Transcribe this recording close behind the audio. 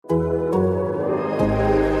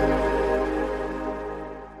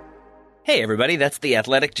Hey everybody, that's the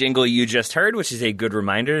Athletic jingle you just heard, which is a good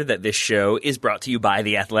reminder that this show is brought to you by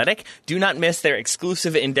The Athletic. Do not miss their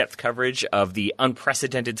exclusive in-depth coverage of the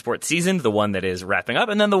unprecedented sports season, the one that is wrapping up,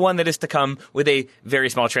 and then the one that is to come with a very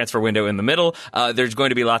small transfer window in the middle. There's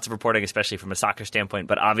going to be lots of reporting, especially from a soccer standpoint,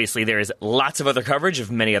 but obviously there is lots of other coverage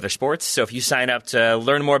of many other sports. So if you sign up to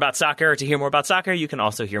learn more about soccer or to hear more about soccer, you can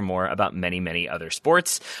also hear more about many, many other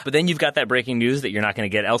sports. But then you've got that breaking news that you're not going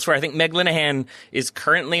to get elsewhere. I think Meg Linehan is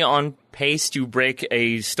currently on pace to break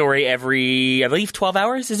a story every, I believe, 12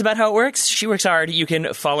 hours is about how it works. She works hard. You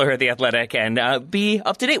can follow her at The Athletic and be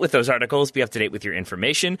up to date with those articles, be up to date with your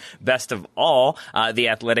information. Best of all, The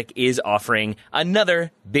Athletic is offering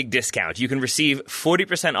another big discount. You can receive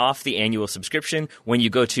 40% off the annual subscription when you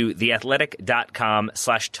go to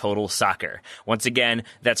theathletic.com/total soccer. Once again,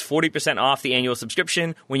 that's 40% off the annual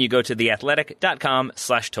subscription when you go to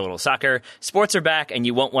theathletic.com/total soccer. Sports are back, and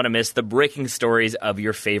you won't want to miss the breaking stories of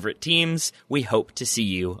your favorite teams. We hope to see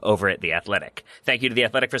you over at The Athletic. Thank you to The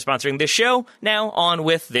Athletic for sponsoring this show. Now on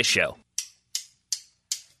with this show.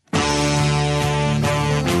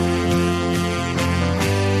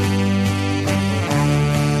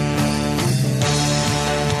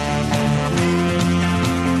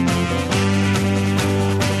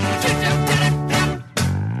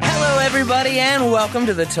 Everybody, and welcome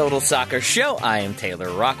to the Total Soccer Show. I am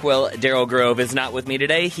Taylor Rockwell. Daryl Grove is not with me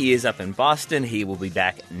today. He is up in Boston. He will be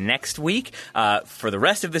back next week. For the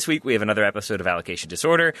rest of this week, we have another episode of Allocation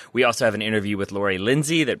Disorder. We also have an interview with Lori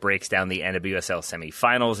Lindsay that breaks down the NWSL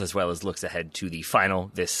semifinals as well as looks ahead to the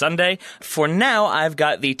final this Sunday. For now, I've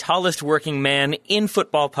got the tallest working man in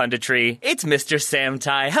football punditry. It's Mr. Sam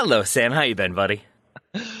Tighe. Hello, Sam. How you been, buddy?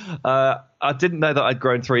 I didn't know that I'd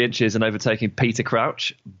grown 3 inches and overtaken Peter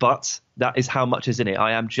Crouch, but that is how much is in it.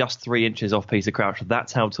 I am just 3 inches off Peter Crouch.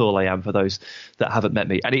 That's how tall I am for those that haven't met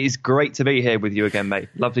me. And it is great to be here with you again, mate.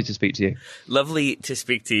 Lovely to speak to you. Lovely to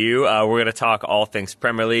speak to you. We're going to talk all things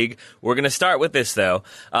Premier League. We're going to start with this, though.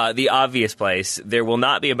 The obvious place. There will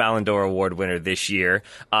not be a Ballon d'Or award winner this year.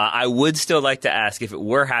 I would still like to ask, if it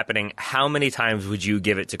were happening, how many times would you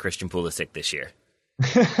give it to Christian Pulisic this year?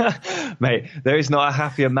 Mate, there is not a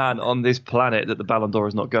happier man on this planet that the Ballon d'Or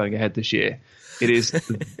is not going ahead this year. It is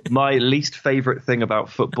my least favourite thing about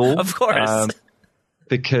football. Of course.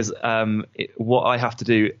 Because what I have to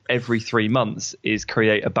do every 3 months is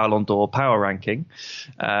create a Ballon d'Or power ranking,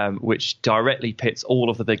 which directly pits all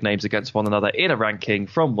of the big names against one another in a ranking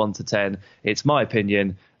from 1 to 10. It's my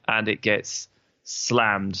opinion, and it gets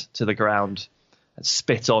slammed to the ground,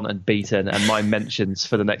 spit on and beaten, and my mentions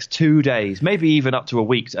for the next 2 days, maybe even up to a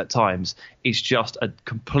week at times, is just a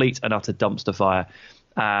complete and utter dumpster fire.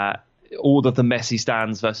 All of the Messi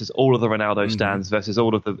stands versus all of the Ronaldo stands versus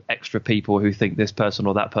all of the extra people who think this person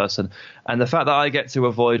or that person. And the fact that I get to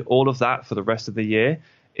avoid all of that for the rest of the year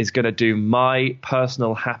is going to do my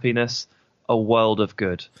personal happiness a world of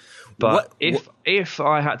good. But if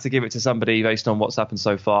I had to give it to somebody based on what's happened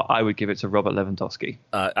so far, I would give it to Robert Lewandowski.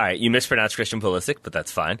 All right, you mispronounced Christian Pulisic, but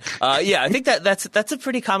that's fine. Yeah, I think that's a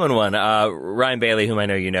pretty common one. Ryan Bailey, whom I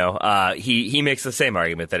know you know, he makes the same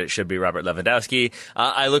argument that it should be Robert Lewandowski.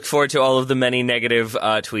 I look forward to all of the many negative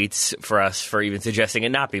tweets for us for even suggesting it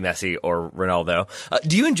not be Messi or Ronaldo.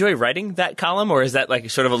 Do you enjoy writing that column, or is that like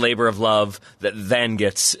sort of a labor of love that then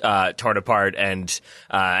gets torn apart and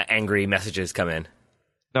angry messages come in?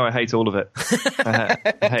 No, I hate all of it.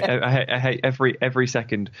 I hate every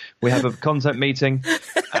second. We have a content meeting,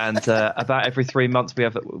 and about every 3 months we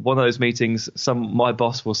have one of those meetings. My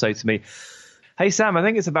boss will say to me, "Hey Sam, I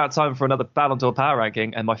think it's about time for another Ballon d'Or power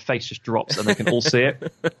ranking," and my face just drops, and they can all see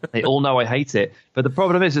it. They all know I hate it. But the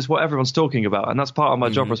problem is, it's what everyone's talking about, and that's part of my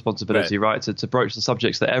job responsibility, right? To broach the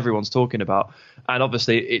subjects that everyone's talking about. And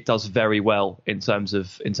obviously, it does very well in terms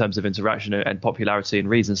of interaction and popularity and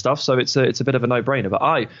reads and stuff. So it's a bit of a no-brainer. But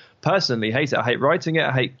I personally hate it. I hate writing it.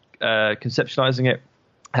 I hate conceptualizing it.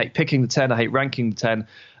 I hate picking the 10. I hate ranking the 10.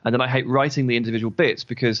 And then I hate writing the individual bits,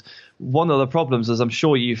 because one of the problems, as I'm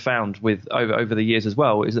sure you found with over the years as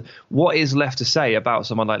well, is that what is left to say about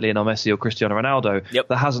someone like Lionel Messi or Cristiano Ronaldo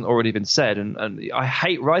that hasn't already been said. And I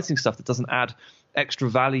hate writing stuff that doesn't add extra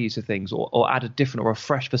value to things or add a different or a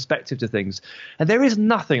fresh perspective to things. And there is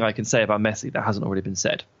nothing I can say about Messi that hasn't already been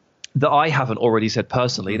said, that I haven't already said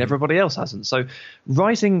personally, and everybody else hasn't. So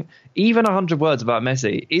writing even 100 words about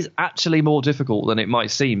Messi is actually more difficult than it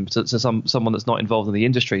might seem to someone that's not involved in the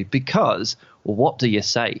industry, because what do you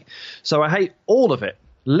say? So I hate all of it.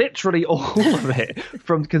 Literally all of it,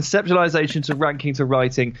 from conceptualization to ranking to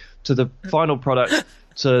writing to the final product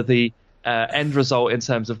to the end result in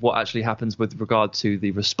terms of what actually happens with regard to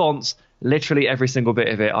the response, literally every single bit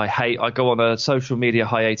of it I hate. I go on a social media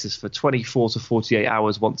hiatus for 24 to 48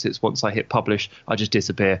 hours once I hit publish. I just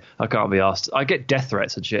disappear. I can't be asked. I get death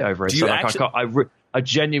threats and shit over it. So I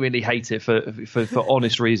genuinely hate it for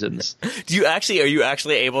honest reasons. Are you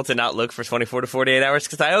actually able to not look for 24 to 48 hours?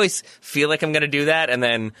 Because I always feel like I'm going to do that, and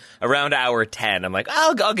then around hour 10, I'm like,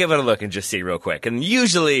 I'll give it a look and just see real quick. And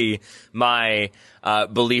usually my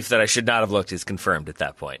belief that I should not have looked is confirmed at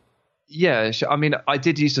that point. Yeah, I mean, I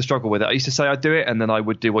did used to struggle with it. I used to say I'd do it, and then I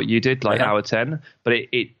would do what you did, like hour 10. But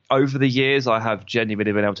it over the years, I have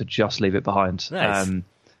genuinely been able to just leave it behind. Nice.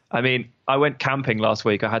 I mean, I went camping last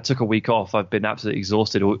week. I took a week off. I've been absolutely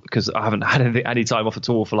exhausted because I haven't had any time off at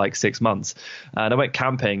all for like 6 months. And I went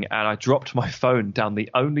camping and I dropped my phone down the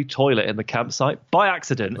only toilet in the campsite by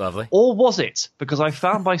accident. Lovely. Or was it? Because I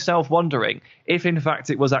found myself wondering if, in fact,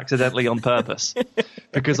 it was accidentally on purpose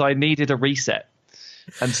because I needed a reset.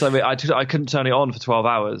 And so I couldn't turn it on for 12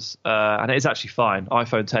 hours. And it is actually fine.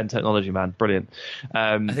 iPhone 10 technology, man. Brilliant.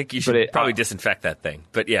 I think you should probably disinfect that thing.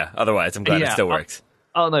 But yeah, otherwise, I'm glad it still works.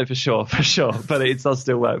 Oh, no, for sure. But it does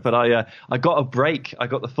still work. But I got a break. I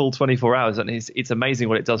got the full 24 hours. And it's amazing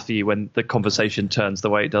what it does for you when the conversation turns the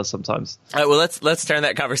way it does sometimes. All right, well, let's turn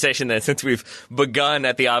that conversation then, since we've begun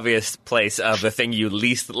at the obvious place of the thing you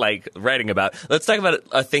least like writing about. Let's talk about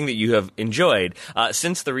a thing that you have enjoyed.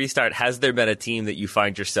 Since the restart, has there been a team that you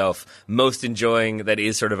find yourself most enjoying that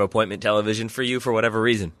is sort of appointment television for you for whatever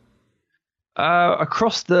reason?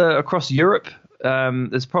 Across Europe,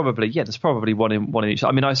 there's probably one in each.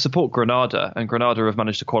 I mean, I support Granada, and Granada have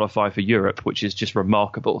managed to qualify for Europe, which is just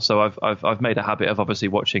remarkable. So I've made a habit of obviously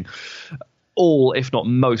watching all, if not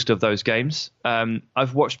most, of those games.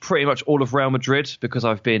 I've watched pretty much all of Real Madrid because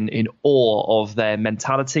I've been in awe of their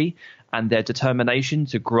mentality and their determination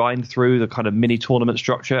to grind through the kind of mini tournament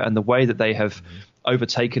structure, and the way that they have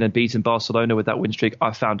overtaken and beaten Barcelona with that win streak,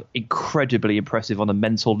 I found incredibly impressive on a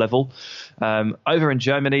mental level. Over in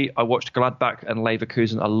Germany, I watched Gladbach and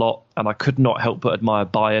Leverkusen a lot, and I could not help but admire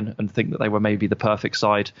Bayern and think that they were maybe the perfect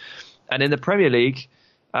side. And in the Premier League,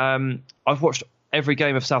 I've watched every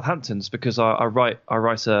game of Southampton's because I write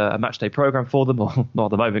a match day program for them, or not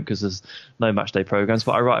at the moment because there's no match day programs,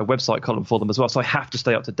 but I write a website column for them as well, so I have to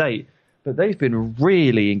stay up to date. But they've been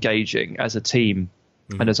really engaging as a team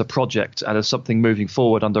and as a project and as something moving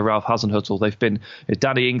forward under Ralph Hasenhüttl. They've been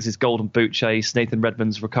Danny Ings' golden boot chase, Nathan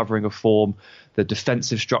Redmond's recovering of form, the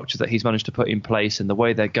defensive structure that he's managed to put in place, and the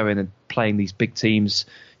way they're going and playing these big teams,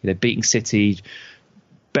 beating City,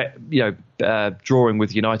 drawing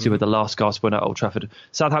with United with the last gasp win at Old Trafford.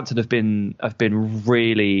 Southampton have been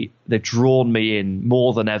really, they've drawn me in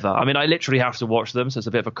more than ever. I mean, I literally have to watch them, so it's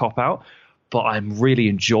a bit of a cop out, but I'm really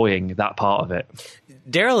enjoying that part of it.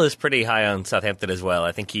 Daryl is pretty high on Southampton as well.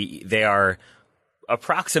 I think they are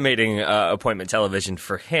approximating appointment television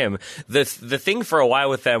for him. The thing for a while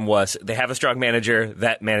with them was they have a strong manager.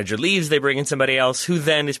 That manager leaves, they bring in somebody else who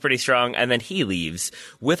then is pretty strong, and then he leaves.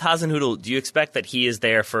 With Hasenhüttl, do you expect that he is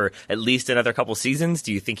there for at least another couple seasons?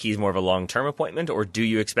 Do you think he's more of a long-term appointment, or do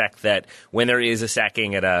you expect that when there is a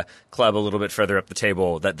sacking at a club a little bit further up the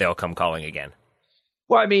table that they'll come calling again?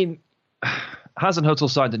 Well, I mean, Hasenhüttl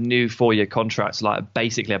signed a new 4-year contract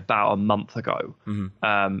basically about a month ago.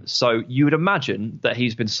 So you would imagine that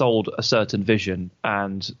he's been sold a certain vision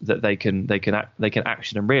and that they can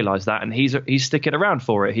action and realise that, and he's sticking around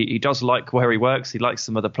for it. He does like where he works. He likes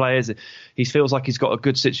some other players. He feels like he's got a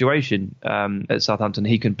good situation at Southampton.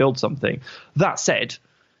 He can build something. That said,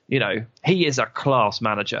 he is a class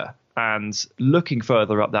manager, and looking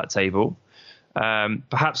further up that table,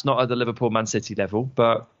 perhaps not at the Liverpool Man City level,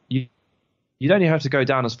 but you'd only have to go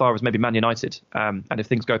down as far as maybe Man United. And if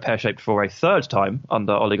things go pear-shaped for a third time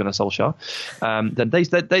under Ole Gunnar Solskjaer, then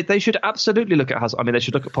they should absolutely look at Hasenhüttl. I mean, they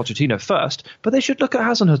should look at Pochettino first, but they should look at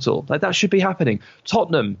Hasenhüttl. That should be happening.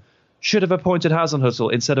 Tottenham should have appointed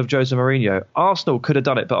Hasenhüttl instead of Jose Mourinho. Arsenal could have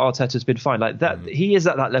done it, but Arteta's been fine. He is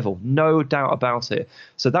at that level, no doubt about it.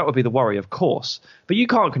 So that would be the worry, of course. But you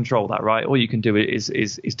can't control that, right? All you can do is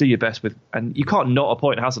do your best with, and you can't not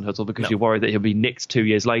appoint Hasenhüttl because you're worried that he'll be nicked 2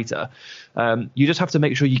 years later. You just have to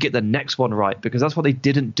make sure you get the next one right, because that's what they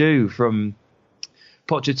didn't do from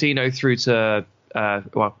Pochettino through to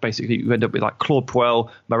basically you end up with Claude Puel,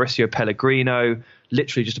 Mauricio Pellegrino.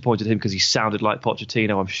 Literally just appointed him because he sounded like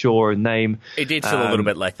Pochettino, I'm sure, in name. It did feel a little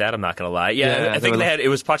bit like that, I'm not going to lie. Yeah, I think it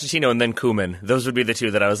was Pochettino and then Koeman. Those would be the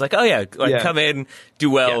two that I was like, come in, do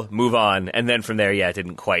well, move on. And then from there, it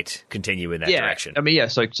didn't quite continue in that direction. I mean,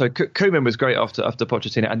 so Koeman was great after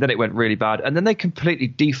Pochettino, and then it went really bad. And then they completely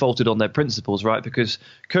defaulted on their principles, right? Because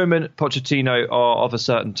Koeman, Pochettino are of a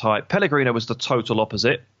certain type. Pellegrino was the total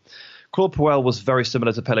opposite. Claude Puel was very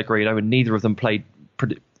similar to Pellegrino, and neither of them played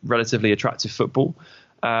relatively attractive football.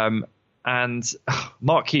 And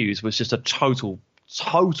Mark Hughes was just a total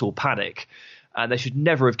panic. And they should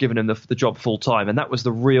never have given him the job full time. And that was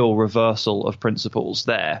the real reversal of principles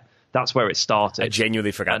there. That's where it started. I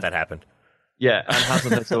genuinely forgot that happened. Yeah, and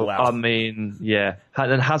Hasenhüttl, Wow. I mean, yeah.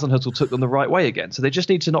 And Hasenhüttl took them the right way again. So they just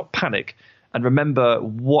need to not panic and remember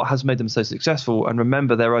what has made them so successful, and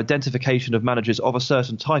remember their identification of managers of a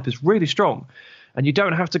certain type is really strong. And you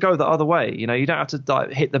don't have to go the other way. You don't have to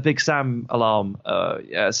hit the Big Sam alarm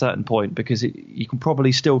at a certain point, because you can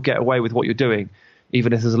probably still get away with what you're doing,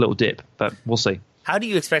 even if there's a little dip. But we'll see. How do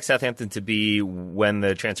you expect Southampton to be when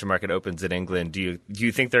the transfer market opens in England? Do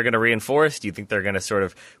you think they're going to reinforce? Do you think they're going to sort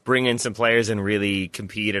of bring in some players and really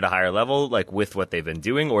compete at a higher level, like with what they've been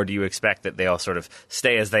doing? Or do you expect that they all sort of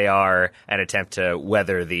stay as they are and attempt to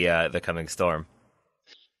weather the coming storm?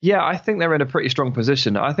 Yeah, I think they're in a pretty strong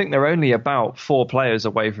position. I think they're only about 4 players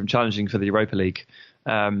away from challenging for the Europa League.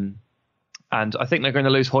 And I think they're going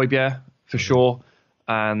to lose Højbjerg for sure.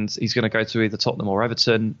 And he's going to go to either Tottenham or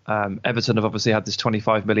Everton. Everton have obviously had this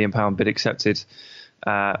 £25 million bid accepted,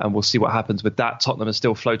 and we'll see what happens with that. Tottenham is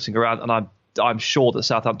still floating around, and I'm sure that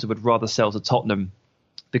Southampton would rather sell to Tottenham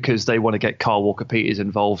because they want to get Kyle Walker-Peters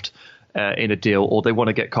involved in a deal, or they want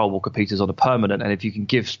to get Kyle Walker-Peters on a permanent. And if you can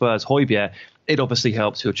give Spurs Højbjerg, it obviously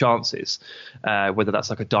helps your chances, whether that's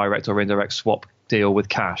like a direct or indirect swap deal with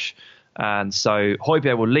cash. And so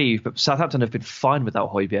Højbjerg will leave, but Southampton have been fine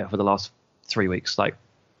without Højbjerg for the last 3 weeks. Like,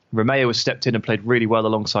 Romeo has stepped in and played really well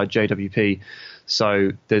alongside JWP,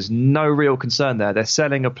 so there's no real concern there. They're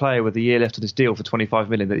selling a player with a year left on his deal for 25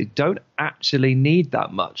 million that they don't actually need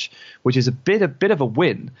that much, which is a bit of a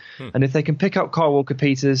win. And if they can pick up Kyle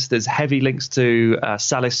Walker-Peters, there's heavy links to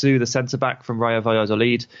Salisu, the centre back from Rayo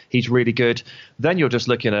Valladolid. He's really good. Then you're just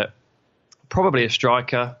looking at probably a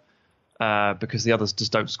striker, because the others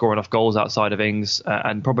just don't score enough goals outside of Ings,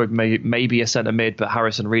 and probably maybe a centre mid, but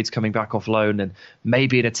Harrison Reed's coming back off loan, and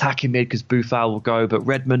maybe an attacking mid because Boufal will go, but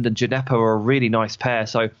Redmond and Djenepo are a really nice pair.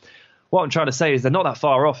 So what I'm trying to say is they're not that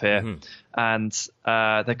far off here, and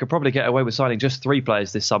they could probably get away with signing just 3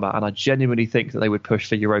 players this summer, and I genuinely think that they would push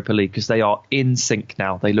for Europa League because they are in sync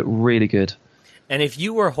now. They look really good. And if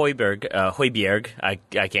you were Højbjerg,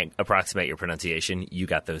 I can't approximate your pronunciation. You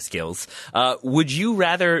got those skills. Would you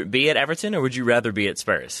rather be at Everton or would you rather be at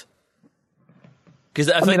Spurs? Because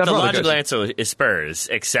I think the logical answer is Spurs,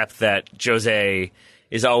 except that Jose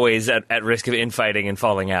is always at risk of infighting and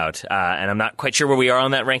falling out. And I'm not quite sure where we are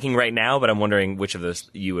on that ranking right now, but I'm wondering which of those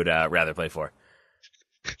you would rather play for.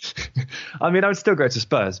 I mean, I would still go to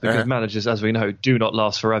Spurs because managers, as we know, do not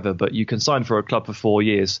last forever. But you can sign for a club for 4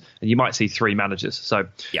 years, and you might see 3 managers. So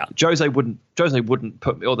yeah. Jose wouldn't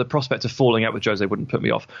put me, or the prospect of falling out with Jose wouldn't put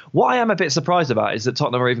me off. What I am a bit surprised about is that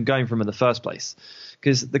Tottenham are even going for him in the first place,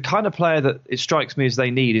 because the kind of player that it strikes me as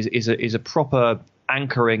they need is a proper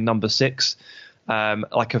anchoring number 6,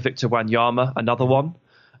 like a Victor Wanyama, another one.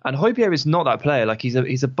 And Højbjerg is not that player. Like,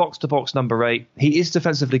 he's a box-to-box number 8. He is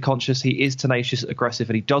defensively conscious. He is tenacious, aggressive,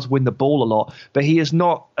 and he does win the ball a lot. But he is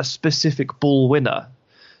not a specific ball winner.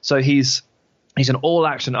 So he's an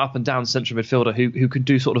all-action, up-and-down central midfielder who can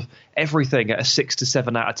do sort of everything at a 6 to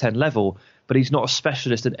 7 out of 10 level. But he's not a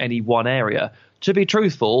specialist in any one area. To be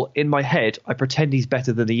truthful, in my head, I pretend he's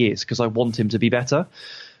better than he is because I want him to be better.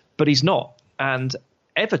 But he's not. And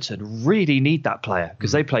Everton really need that player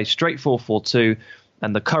because they play straight 4-4-2.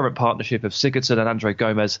 And the current partnership of Sigurdsson and Andre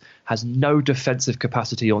Gomez has no defensive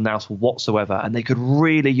capacity or nous whatsoever, and they could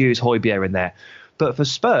really use Højbjerg in there. But for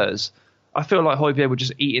Spurs, I feel like Højbjerg would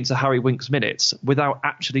just eat into Harry Winks' minutes without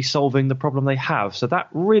actually solving the problem they have. So that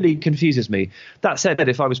really confuses me. That said,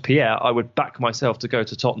 if I was Pierre, I would back myself to go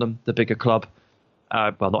to Tottenham, the bigger club.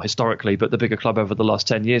 Well, not historically, but the bigger club over the last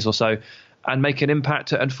 10 years or so, and make an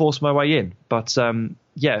impact and force my way in. But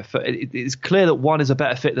it's clear that one is a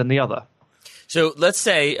better fit than the other. So let's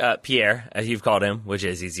say Pierre, as you've called him, which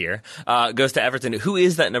is easier, goes to Everton. Who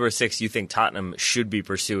is that number 6 you think Tottenham should be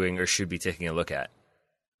pursuing or should be taking a look at?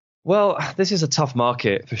 Well, this is a tough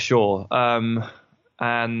market for sure.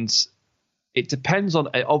 And it depends on,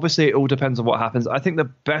 obviously it all depends on what happens. I think the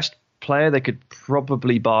best player they could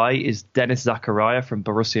probably buy is Dennis Zakaria from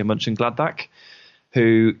Borussia Mönchengladbach,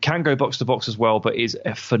 who can go box to box as well, but is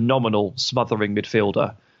a phenomenal smothering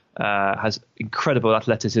midfielder. Has incredible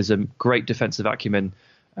athleticism, great defensive acumen,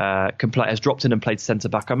 has dropped in and played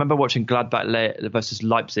centre-back. I remember watching Gladbach versus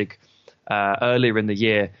Leipzig earlier in the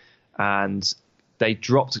year, and they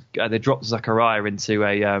dropped Zakaria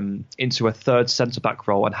into a third centre-back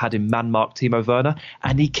role and had him man-mark Timo Werner,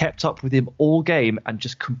 and he kept up with him all game and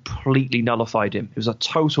just completely nullified him. It was a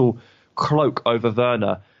total cloak over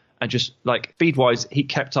Werner, and just like feed-wise, he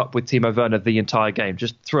kept up with Timo Werner the entire game.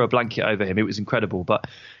 Just threw a blanket over him. It was incredible. But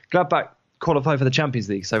Gladbach qualify for the Champions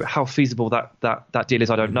League, so how feasible that deal is,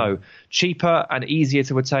 I don't know. Cheaper and easier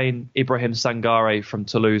to attain, Ibrahim Sangare from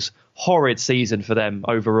Toulouse. Horrid season for them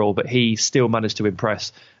overall, but he still managed to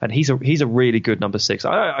impress, and he's a really good number 6.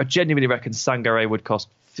 I genuinely reckon Sangare would cost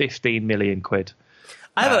 15 million quid.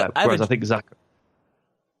 I think Zach.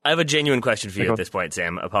 I have a genuine question for you at this point,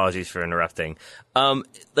 Sam. Apologies for interrupting.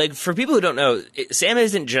 Like, for people who don't know, Sam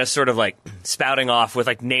isn't just sort of like spouting off with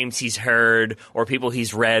like names he's heard or people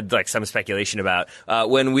he's read, like some speculation about.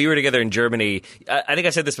 When we were together in Germany, I think I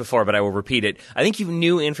said this before, but I will repeat it. I think you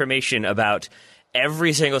knew information about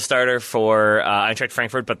every single starter for Eintracht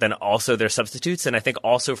Frankfurt, but then also their substitutes. And I think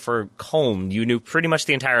also for Köln, you knew pretty much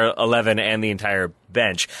the entire 11 and the entire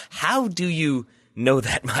bench. How do you know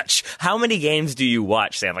that much? How many games do you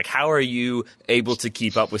watch, Sam? Like, how are you able to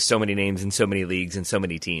keep up with so many names in so many leagues and so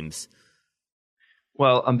many teams?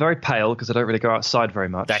 Well, I'm very pale because I don't really go outside very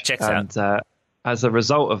much. That checks out. As a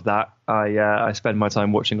result of that, I spend my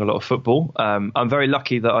time watching a lot of football. I'm very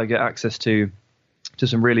lucky that I get access to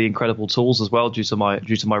some really incredible tools as well due to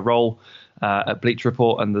my role at Bleach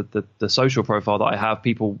Report and the social profile that I have.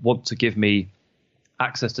 People want to give me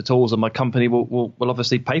access to tools, and my company will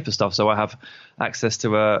obviously pay for stuff. So I have access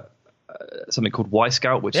to something called Y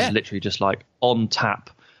Scout, which is literally just like on tap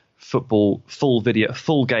football, full video,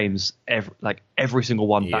 full games, every single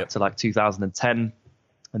one back to like 2010.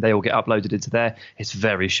 And they all get uploaded into there. It's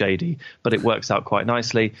very shady, but it works out quite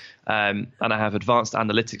nicely. And I have advanced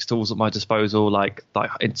analytics tools at my disposal, like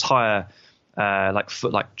entire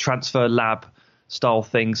like transfer lab style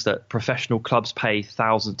things that professional clubs pay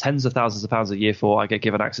tens of thousands of pounds a year for. I get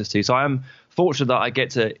given access to. So I am fortunate that I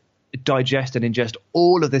get to digest and ingest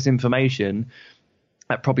all of this information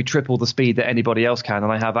at probably triple the speed that anybody else can,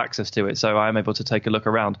 and I have access to it. So I am able to take a look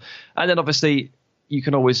around. And then obviously, you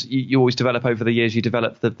always develop over the years. You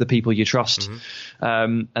develop the people you trust,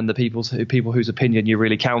 and the people whose opinion you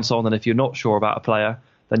really count on. And if you're not sure about a player,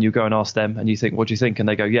 then you go and ask them, and you think, "What do you think?" And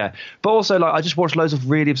they go, "Yeah." But also, like, I just watch loads of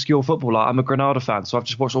really obscure football. Like, I'm a Granada fan, so I've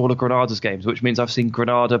just watched all of Granada's games, which means I've seen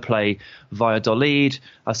Granada play Valladolid.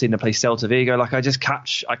 I've seen them play Celta Vigo. Like, I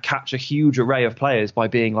catch a huge array of players by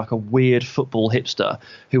being like a weird football hipster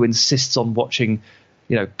who insists on watching,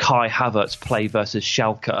 Kai Havertz play versus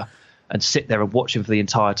Schalke and sit there and watch him for the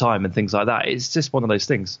entire time and things like that. It's just one of those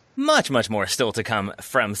things. Much, much more still to come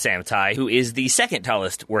from Sam Tighe, who is the second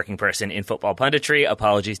tallest working person in football punditry.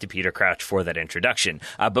 Apologies to Peter Crouch for that introduction.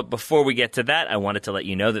 But before we get to that, I wanted to let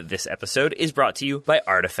you know that this episode is brought to you by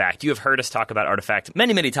Artifact. You have heard us talk about Artifact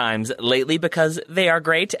many, many times lately because they are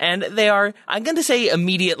great, and they are, I'm going to say,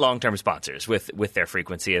 immediate long-term sponsors with their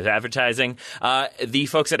frequency of advertising. The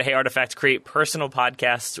folks at Hey Artifact create personal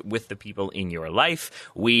podcasts with the people in your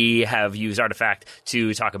life. We have used Artifact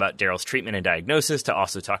to talk about Daryl's treatment and diagnosis, to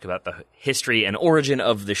also talk about the history and origin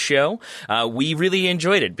of the show. We really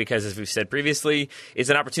enjoyed it because, as we've said previously, it's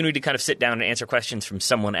an opportunity to kind of sit down and answer questions from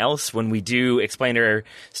someone else. When we do explain our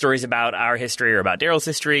stories about our history or about Daryl's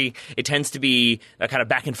history, it tends to be a kind of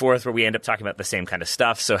back and forth where we end up talking about the same kind of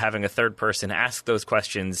stuff. So having a third person ask those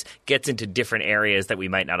questions gets into different areas that we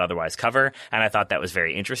might not otherwise cover. And I thought that was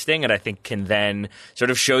very interesting, and I think can then sort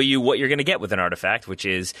of show you what you're going to get with an Artifact, which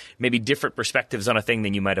is maybe different perspectives on a thing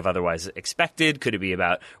than you might have otherwise expected. Could it be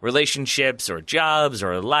about relationships or jobs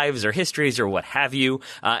or lives or histories or what have you?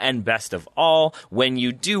 And best of all, when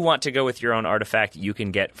you do want to go with your own Artifact, you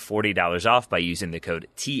can get $40 off by using the code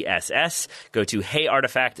TSS. Go to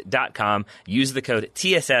heyartifact.com, use the code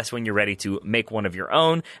TSS when you're ready to make one of your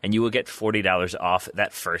own, and you will get $40 off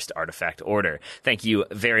that first Artifact order. Thank you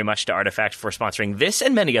very much to Artifact for sponsoring this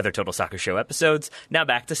and many other Total Soccer Show episodes. Now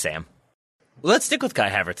back to Sam. Let's stick with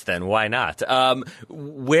Kai Havertz then. Why not?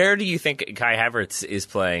 Where do you think Kai Havertz is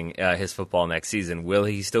playing his football next season? Will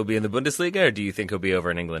he still be in the Bundesliga, or do you think he'll be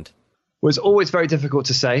over in England? Well, it's always very difficult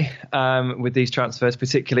to say with these transfers,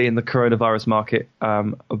 particularly in the coronavirus market.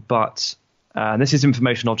 But this is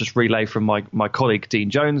information I'll just relay from my colleague,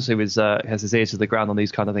 Dean Jones, who has his ear to the ground on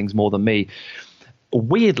these kind of things more than me.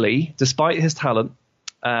 Weirdly, despite his talent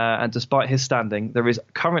and despite his standing, there is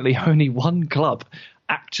currently only one club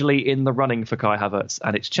actually in the running for Kai Havertz,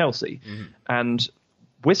 and it's Chelsea. Mm-hmm. And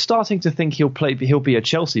we're starting to think he'll be a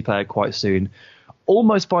Chelsea player quite soon,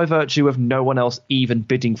 almost by virtue of no one else even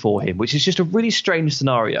bidding for him, which is just a really strange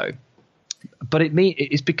scenario. But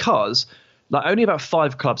it's because like only about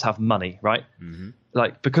 5 clubs have money, right? Mm-hmm.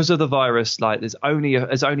 Like because of the virus, like there's only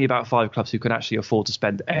about 5 clubs who can actually afford to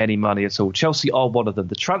spend any money at all. Chelsea are one of them.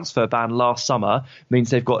 The transfer ban last summer means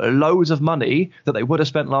they've got loads of money that they would have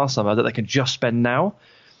spent last summer that they can just spend now.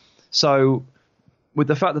 So with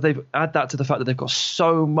the fact that they've add that to the fact that they've got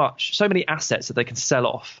so many assets that they can sell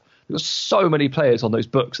off. They've got so many players on those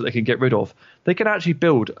books that they can get rid of. They can actually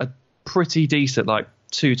build a pretty decent, like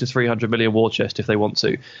 200 to 300 million war chest if they want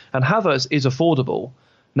to. And Havertz is affordable.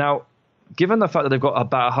 Now, given the fact that they've got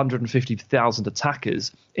about 150,000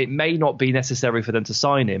 attackers, it may not be necessary for them to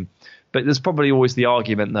sign him. But there's probably always the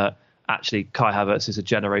argument that actually Kai Havertz is a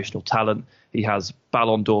generational talent. He has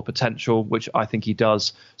Ballon d'Or potential, which I think he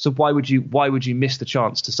does. So why would you miss the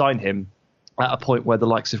chance to sign him at a point where the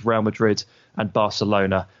likes of Real Madrid and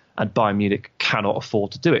Barcelona and Bayern Munich cannot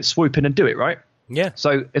afford to do it? Swoop in and do it, right? Yeah.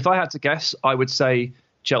 So if I had to guess, I would say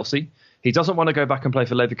Chelsea. He doesn't want to go back and play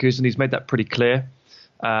for Leverkusen. He's made that pretty clear,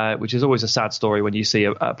 which is always a sad story when you see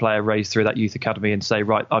a player raised through that youth academy and say,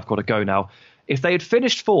 right, I've got to go now. If they had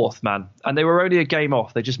finished fourth, man, and they were only a game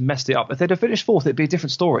off, they just messed it up. If they'd have finished fourth, it'd be a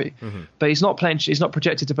different story. Mm-hmm. But he's not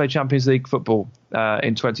projected to play Champions League football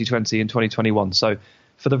in 2020 and 2021. So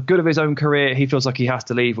for the good of his own career, he feels like he has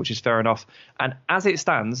to leave, which is fair enough. And as it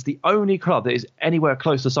stands, the only club that is anywhere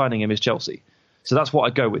close to signing him is Chelsea. So that's what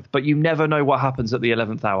I'd go with. But you never know what happens at the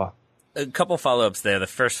 11th hour. A couple follow-ups there. The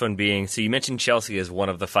first one being, so you mentioned Chelsea as one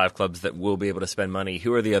of the 5 clubs that will be able to spend money.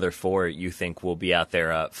 Who are the other 4 you think will be out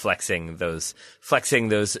there flexing those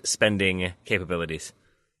spending capabilities?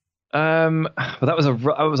 Well, that was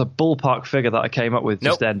a ballpark figure that I came up with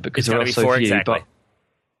just then because there are so few. Exactly.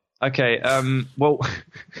 But okay, well,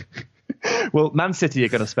 Man City are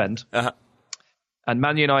going to spend. Uh-huh. And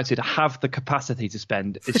Man United have the capacity to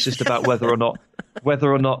spend. It's just about whether or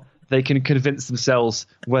not they can convince themselves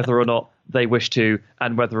whether or not they wish to,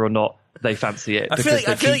 and whether or not they fancy it. I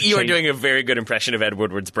feel like you are doing a very good impression of Ed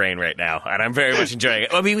Woodward's brain right now, and I'm very much enjoying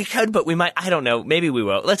it. I mean, we could, but we might. I don't know. Maybe we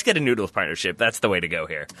will. Let's get a Noodles partnership. That's the way to go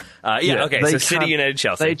here. Okay. So City, United,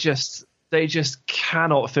 Chelsea. They just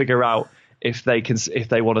cannot figure out if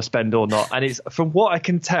they want to spend or not. And it's from what I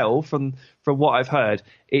can tell, from what I've heard,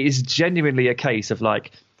 it is genuinely a case of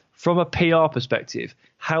like, from a PR perspective,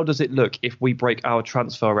 how does it look if we break our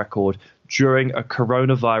transfer record during a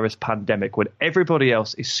coronavirus pandemic when everybody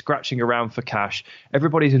else is scratching around for cash,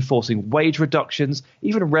 everybody's enforcing wage reductions,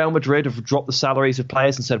 even Real Madrid have dropped the salaries of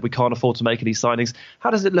players and said we can't afford to make any signings.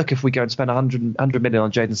 How does it look if we go and spend 100 million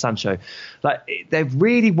on Jadon Sancho? Like, they're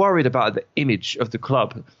really worried about the image of the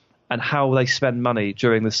club and how they spend money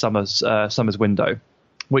during the summer's window,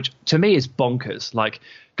 which to me is bonkers. Like,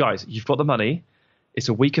 guys, you've got the money. It's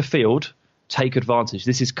a weaker field. Take advantage.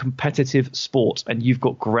 This is competitive sport, and you've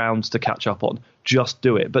got grounds to catch up on. Just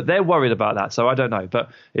do it. But they're worried about that, so I don't know. But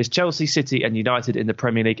it's Chelsea, City, and United in the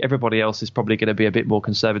Premier League. Everybody else is probably going to be a bit more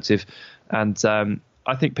conservative, and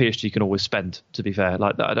I think PSG can always spend. To be fair,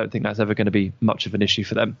 like that, I don't think that's ever going to be much of an issue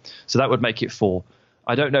for them. So that would make it 4.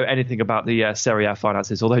 I don't know anything about the Serie A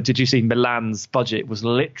finances. Although, did you see Milan's budget was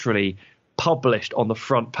literally published on the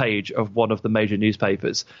front page of one of the major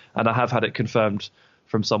newspapers, and I have had it confirmed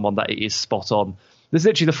from someone that it is spot on. There's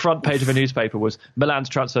literally the front page of a newspaper was Milan's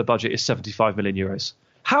transfer budget is 75 million euros.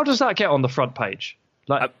 How does that get on the front page?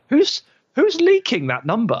 Like, who's leaking that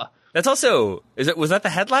number? That's also was that the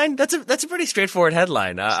headline? That's a pretty straightforward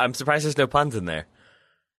headline. I'm surprised there's no puns in there.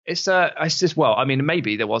 It's just, well, I mean,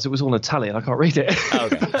 maybe there was. It was all in Italian. I can't read it. Oh,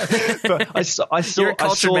 okay. But I saw. You're a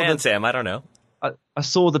cultured man, Sam. I don't know. I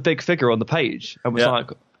saw the big figure on the page and was like,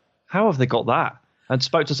 how have they got that? And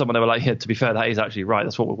spoke to someone, they were like, yeah, to be fair, that is actually right.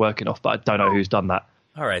 That's what we're working off, but I don't know who's done that.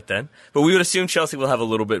 All right, then. But we would assume Chelsea will have a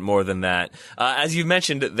little bit more than that. As you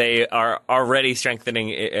mentioned, they are already strengthening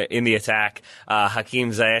in the attack.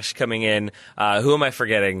 Hakim Ziyech coming in. Who am I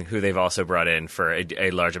forgetting who they've also brought in for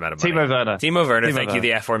a large amount of money? Timo Werner. Thank you,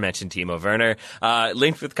 the aforementioned Timo Werner.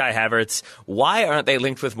 Linked with Kai Havertz. Why aren't they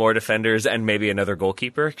linked with more defenders and maybe another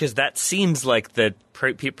goalkeeper? Because that seems like the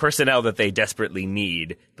personnel that they desperately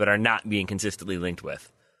need, but are not being consistently linked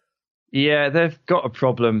with. Yeah, they've got a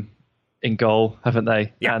problem in goal, haven't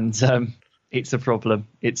they? Yeah. And it's a problem.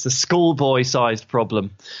 It's a schoolboy-sized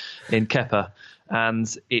problem in Kepa. And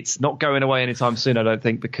it's not going away anytime soon, I don't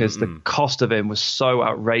think, because the cost of him was so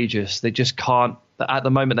outrageous. They just can't, at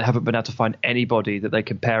the moment, they haven't been able to find anybody that they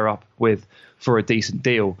can pair up with for a decent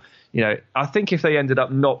deal. You know, I think if they ended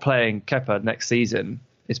up not playing Kepa next season,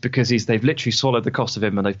 it's because they've literally swallowed the cost of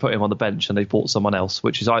him and they've put him on the bench and they've bought someone else,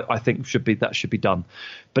 which is I think should be done.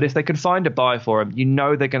 But if they can find a buy for him, you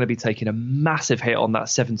know they're going to be taking a massive hit on that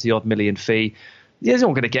 70-odd million fee. You're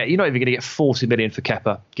not even going to get 40 million for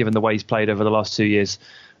Kepa, given the way he's played over the last 2 years,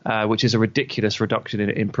 which is a ridiculous reduction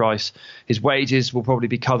in price. His wages will probably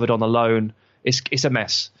be covered on the loan. It's a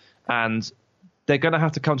mess, and they're going to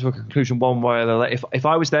have to come to a conclusion one way or the other. If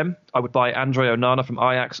I was them, I would buy Andre Onana from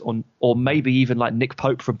Ajax or maybe even like Nick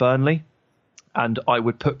Pope from Burnley, and I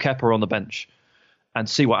would put Kepa on the bench. and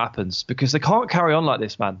see what happens, because they can't carry on like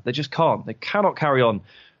this, man. They just can't. They cannot carry on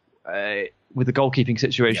with the goalkeeping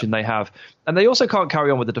situation they have. And they also can't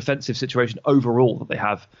carry on with the defensive situation overall that they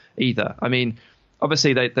have either. I mean,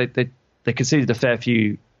 obviously they conceded a fair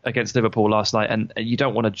few against Liverpool last night, and you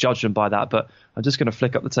don't want to judge them by that, but I'm just going to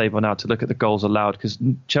flick up the table now to look at the goals allowed, because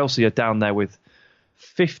Chelsea are down there with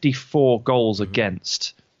 54 goals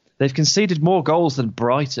against. They've conceded more goals than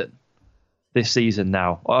Brighton this season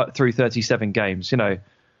now through 37 games. You know,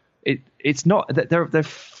 it's not that they're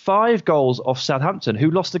 5 goals off Southampton,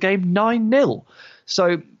 who lost the game 9-0.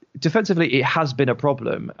 So defensively, it has been a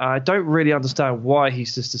problem. I don't really understand why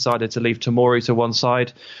he's just decided to leave Tomori to one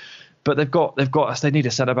side, but they need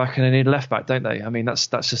a centre back and they need a left back, don't they? I mean, that's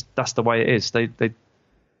the way it is.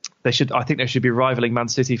 They should. I think they should be rivaling Man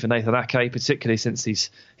City for Nathan Ake, particularly since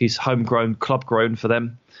he's homegrown, club grown for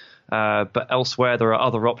them. But elsewhere, there are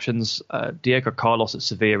other options. Diego Carlos at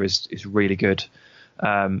Sevilla is really good.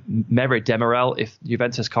 Merritt Demiral, if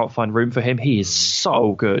Juventus can't find room for him, he is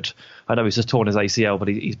so good. I know he's just torn his ACL, but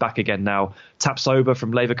he's back again now. Tapsoba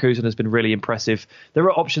from Leverkusen has been really impressive. There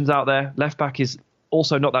are options out there. Left back is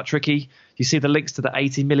also not that tricky. You see the links to the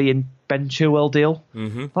 80 million Ben Chilwell deal?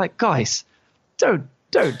 Mm-hmm. Like, guys, don't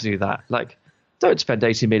do that. Like, don't spend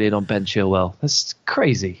 80 million on Ben Chilwell. That's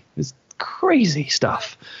crazy. It's crazy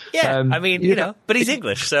stuff. Yeah, I mean, you know, but he's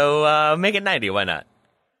English, so make it 90. Why not?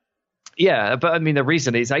 Yeah, but I mean, the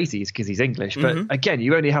reason it's 80 is because he's English. But again,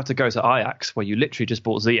 you only have to go to Ajax, where you literally just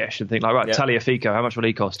bought Ziyech, and think like, right, Tagliafico, how much will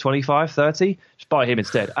he cost? 25, 30? Just buy him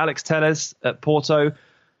instead. Alex Telles at Porto.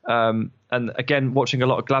 And again, watching a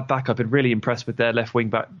lot of Gladbach, I've been really impressed with their left wing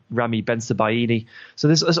back, Rami Bensebaini. So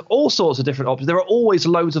there's all sorts of different options. There are always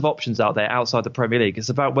loads of options out there outside the Premier League. It's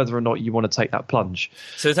about whether or not you want to take that plunge.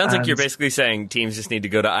 So it sounds like you're basically saying teams just need to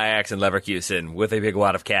go to Ajax and Leverkusen with a big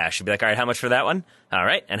wad of cash. You'd be like, all right, how much for that one? All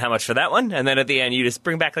right, and how much for that one? And then at the end, you just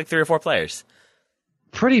bring back like 3 or 4 players.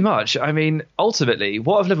 Pretty much. I mean, ultimately,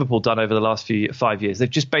 what have Liverpool done over the last 5 years? They've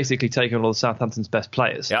just basically taken all of Southampton's best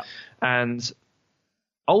players. Yeah. And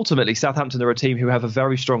ultimately, Southampton are a team who have a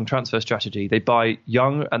very strong transfer strategy. They buy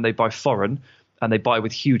young and they buy foreign, and they buy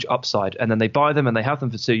with huge upside. And then they buy them and they have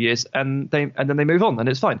them for 2 years, and then they move on, and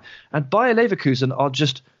it's fine. And Bayer Leverkusen are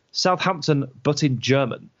just Southampton, but in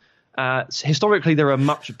German. Historically, they're a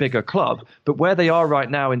much bigger club, but where they are right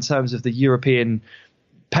now in terms of the European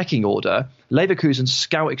pecking order, Leverkusen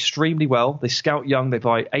scout extremely well. They scout young. They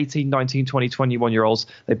buy 18, 19, 20, 21-year-olds.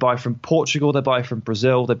 They buy from Portugal. They buy from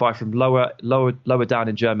Brazil. They buy from lower down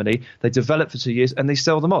in Germany. They develop for 2 years and they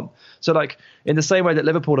sell them on. So, like, in the same way that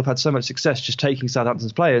Liverpool have had so much success just taking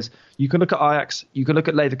Southampton's players, you can look at Ajax, you can look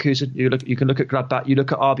at Leverkusen, you can look at Gladbach, you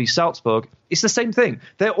look at RB Salzburg. It's the same thing.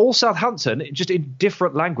 They're all Southampton, just in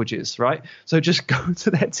different languages, right? So just go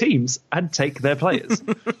to their teams and take their players.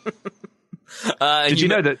 Did you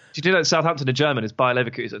know that Southampton in German is Bayer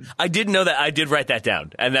Leverkusen? I did know that. I did write that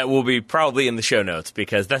down, and that will be probably in the show notes,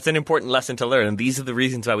 because that's an important lesson to learn. And these are the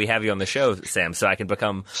reasons why we have you on the show, Sam, so I can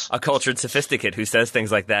become a cultured sophisticate who says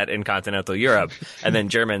things like that in continental Europe, and then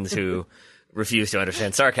Germans who refuse to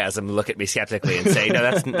understand sarcasm look at me skeptically and say, no,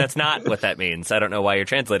 that's not what that means. I don't know why you're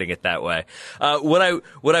translating it that way. What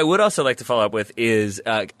I would also like to follow up with is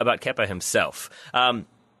about Kepa himself.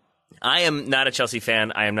 I am not a Chelsea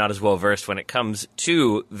fan. I am not as well versed when it comes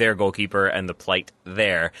to their goalkeeper and the plight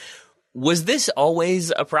there. Was this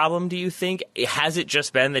always a problem, do you think? Has it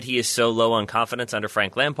just been that he is so low on confidence under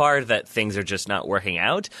Frank Lampard that things are just not working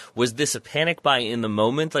out? Was this a panic buy in the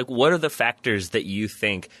moment? Like, what are the factors that you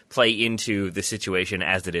think play into the situation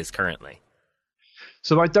as it is currently?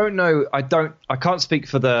 So I don't know. I can't speak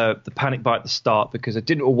for the panic buy at the start, because I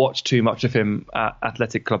didn't watch too much of him at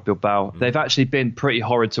Athletic Club Bilbao. Mm-hmm. They've actually been pretty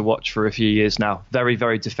horrid to watch for a few years now. Very,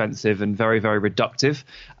 very defensive and very, very reductive.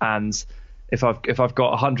 And if I've got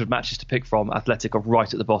 100 matches to pick from, Athletic are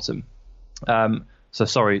right at the bottom. So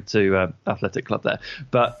sorry to Athletic Club there.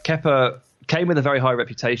 But Kepa came with a very high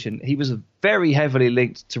reputation. He was very heavily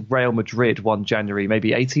linked to Real Madrid 1 January,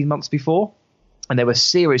 maybe 18 months before. And they were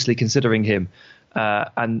seriously considering him.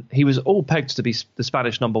 And he was all pegged to be the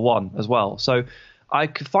Spanish number 1 as well. So I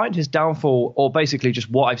could find his downfall, or basically just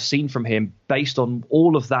what I've seen from him based on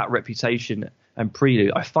all of that reputation and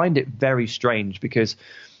prelude. I find it very strange, because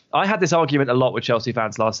I had this argument a lot with Chelsea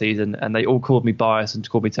fans last season, and they all called me biased and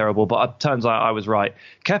called me terrible. But it turns out I was right.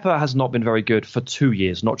 Kepa has not been very good for 2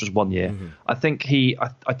 years, not just 1 year. Mm-hmm.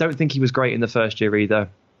 I don't think he was great in the first year either.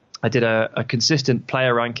 I did a consistent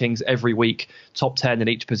player rankings every week, top 10 in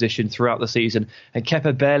each position throughout the season, and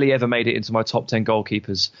Kepa barely ever made it into my top 10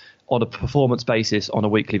 goalkeepers on a performance basis, on a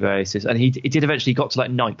weekly basis. And he did eventually got to like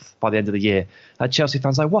 9th by the end of the year. And Chelsea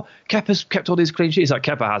fans like, what? Kepa's kept all these clean sheets. Like,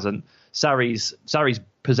 Kepa hasn't. Sarri's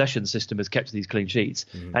possession system has kept these clean sheets.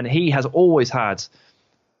 And he has always had,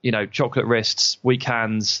 chocolate wrists, weak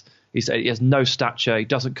hands. He has no stature. He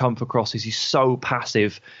doesn't come for crosses. He's so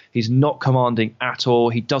passive. He's not commanding at all.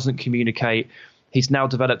 He doesn't communicate. He's now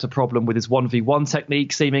developed a problem with his 1v1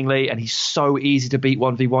 technique, seemingly, and he's so easy to beat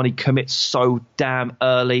 1v1. He commits so damn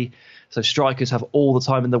early. So strikers have all the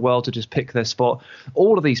time in the world to just pick their spot.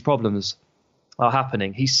 All of these problems are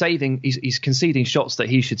happening. He's conceding shots that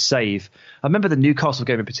he should save. I remember the Newcastle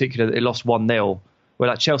game in particular that they lost 1-0, where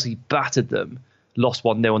like Chelsea battered them, lost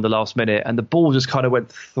 1-0 in the last minute, and the ball just kind of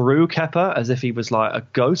went through Kepa as if he was like a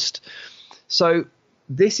ghost. So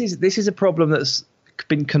this is a problem that's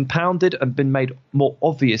been compounded and been made more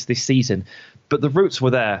obvious this season. But the roots were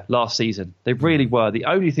there last season. They really were. The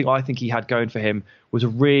only thing I think he had going for him was a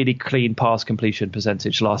really clean pass completion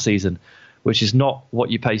percentage last season, which is not what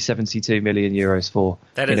you pay 72 million euros for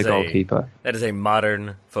in a goalkeeper. That is a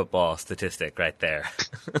modern football statistic right there.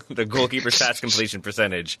 The goalkeeper's pass completion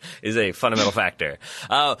percentage is a fundamental factor.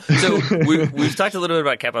 So we've talked a little bit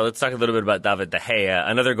about Kepa. Let's talk a little bit about David De Gea,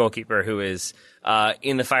 another goalkeeper who is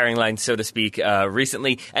in the firing line, so to speak,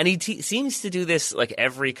 recently. And he seems to do this like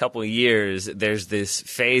every couple of years. There's this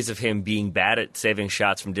phase of him being bad at saving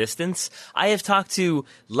shots from distance. I have talked to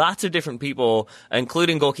lots of different people,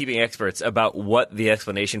 including goalkeeping experts, about what the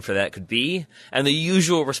explanation for that could be. And the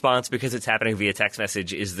usual response, because it's happening via text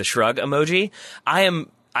message, is the shrug emoji. I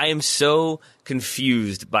am so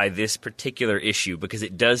confused by this particular issue because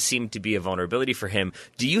it does seem to be a vulnerability for him.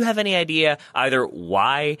 Do you have any idea either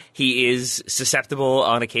why he is susceptible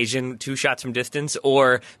on occasion to shots from distance,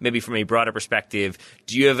 or maybe from a broader perspective,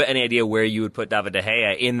 do you have any idea where you would put David De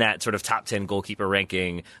Gea in that sort of top 10 goalkeeper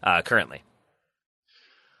ranking currently?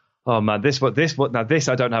 Oh man, this I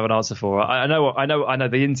don't have an answer for. I know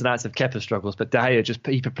the ins and outs of Kepa's struggles, but De Gea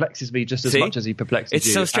he perplexes me just as much as he perplexes you.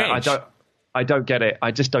 It's so strange. I don't get it.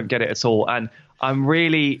 I just don't get it at all. And I'm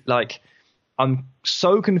really I'm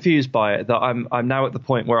so confused by it that I'm now at the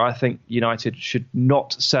point where I think United should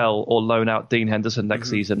not sell or loan out Dean Henderson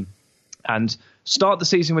next season and start the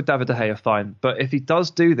season with David De Gea, fine. But if he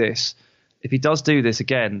does do this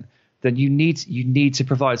again, then you need to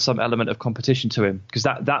provide some element of competition to him, because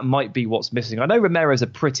that might be what's missing. I know Romero's a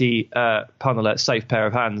pretty pun alert safe pair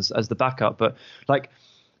of hands as the backup, but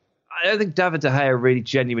I don't think David De Gea really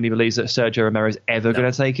genuinely believes that Sergio Romero is ever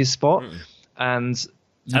going to take his spot. And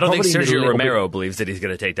I don't think Sergio Romero believes that he's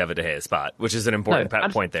going to take David De Gea's spot, which is an important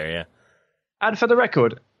point there, yeah. And for the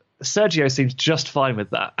record, Sergio seems just fine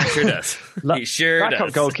with that. He sure does. He sure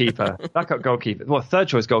does. Backup goalkeeper. Well, third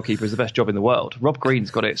choice goalkeeper is the best job in the world. Rob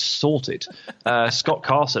Green's got it sorted. Scott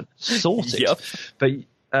Carson, sorted. Yep.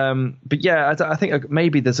 But yeah, I think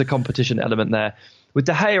maybe there's a competition element there. With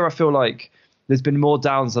De Gea, I feel like there's been more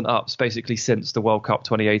downs than ups basically since the World Cup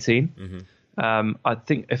 2018. I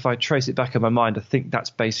think if I trace it back in my mind, I think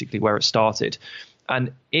that's basically where it started.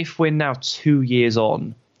 And if we're now 2 years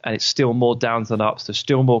on and it's still more downs than ups, there's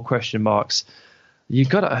still more question marks,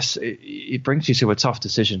 it brings you to a tough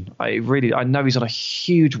decision. I know he's on a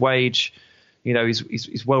huge wage.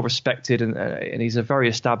 He's well respected and he's a very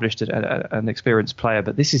established and experienced player,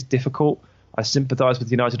 but this is difficult. I sympathise with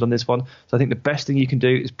United on this one. So I think the best thing you can do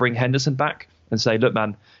is bring Henderson back and say, look,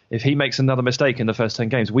 man, if he makes another mistake in the first 10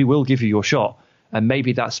 games, we will give you your shot. And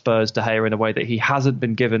maybe that spurs De Gea in a way that he hasn't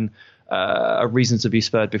been given a reason to be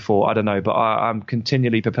spurred before. I don't know, but I'm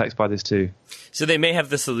continually perplexed by this too. So they may have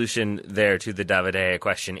the solution there to the David De Gea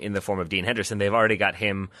question in the form of Dean Henderson. They've already got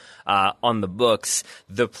him on the books.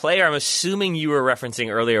 The player I'm assuming you were referencing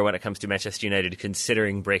earlier when it comes to Manchester United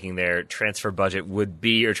considering breaking their transfer budget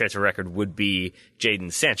transfer record would be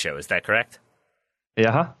Jadon Sancho. Is that correct?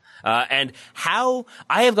 Yeah. And how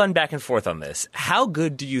I have gone back and forth on this. How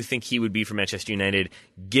good do you think he would be for Manchester United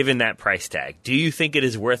given that price tag? Do you think it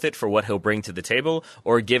is worth it for what he'll bring to the table,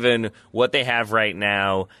 or given what they have right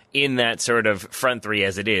now in that sort of front three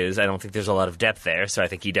as it is? I don't think there's a lot of depth there, so I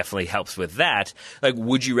think he definitely helps with that.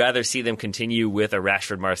 Would you rather see them continue with a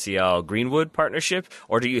Rashford, Martial, Greenwood partnership,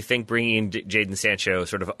 or do you think bringing in Jadon Sancho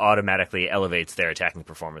sort of automatically elevates their attacking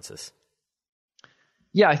performances?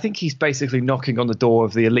 Yeah, I think he's basically knocking on the door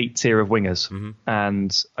of the elite tier of wingers.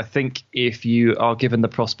 And I think if you are given the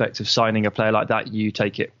prospect of signing a player like that, you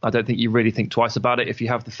take it. I don't think you really think twice about it. If you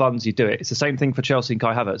have the funds, you do it. It's the same thing for Chelsea and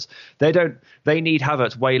Kai Havertz. They need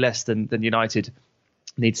Havertz way less than United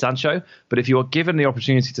need Sancho. But if you are given the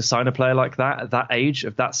opportunity to sign a player like that at that age,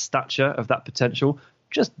 of that stature, of that potential,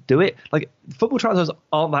 just do it. Like, football transfers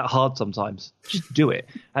aren't that hard sometimes. Just do it.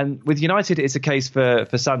 And with United, it's a case for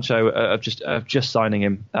Sancho of just signing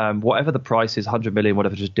him. Whatever the price is, 100 million,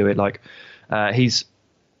 whatever, just do it. Like, he's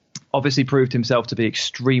obviously proved himself to be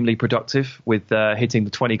extremely productive with hitting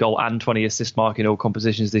the 20 goal and 20 assist mark in all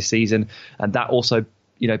competitions this season. And that also,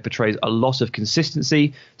 betrays a lot of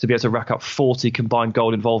consistency. To be able to rack up 40 combined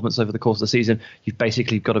goal involvements over the course of the season, you've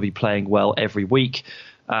basically got to be playing well every week.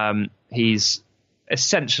 He's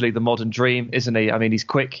essentially the modern dream, isn't he? I mean, he's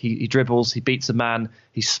quick, he dribbles, he beats a man,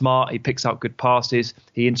 he's smart, he picks out good passes,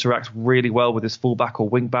 he interacts really well with his fullback or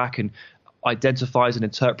wingback and identifies and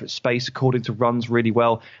interprets space according to runs really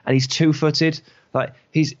well. And he's two-footed. Like,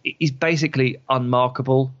 he's basically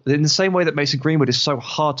unmarkable. In the same way that Mason Greenwood is so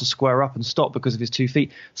hard to square up and stop because of his 2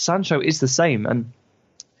 feet, Sancho is the same. And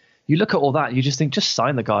you look at all that, you just think, just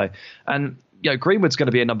sign the guy. And Greenwood's going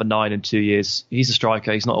to be a number 9 in 2 years. He's a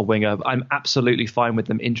striker. He's not a winger. I'm absolutely fine with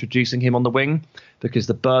them introducing him on the wing because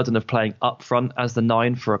the burden of playing up front as the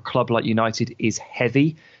 9 for a club like United is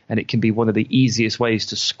heavy, and it can be one of the easiest ways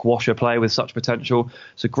to squash a player with such potential.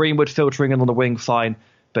 So Greenwood filtering in on the wing, fine.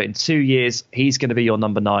 But in 2 years, he's going to be your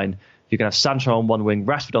number 9. You're going to have Sancho on one wing,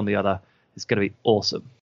 Rashford on the other. It's going to be awesome.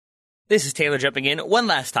 This is Taylor jumping in one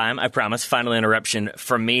last time, I promise. Final interruption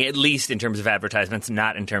from me, at least in terms of advertisements,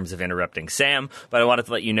 not in terms of interrupting Sam. But I wanted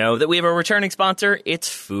to let you know that we have a returning sponsor. It's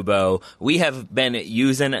Fubo. We have been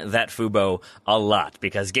using that Fubo a lot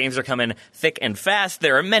because games are coming thick and fast.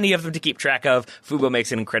 There are many of them to keep track of. Fubo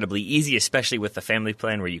makes it incredibly easy, especially with the family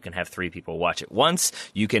plan where you can have 3 people watch at once.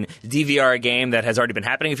 You can DVR a game that has already been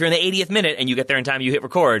happening. If you're in the 80th minute and you get there in time, you hit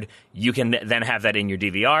record, you can then have that in your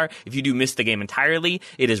DVR. If you do miss the game entirely,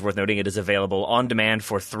 it is worth noting it is available on demand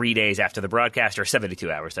for 3 days after the broadcast, or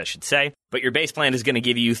 72 hours, I should say. But your base plan is going to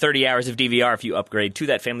give you 30 hours of DVR. If you upgrade to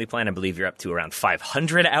that family plan, I believe you're up to around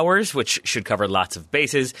 500 hours, which should cover lots of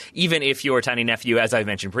bases. Even if your tiny nephew, as I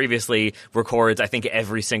mentioned previously, records, I think,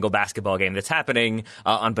 every single basketball game that's happening,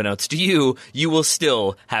 unbeknownst to you, you will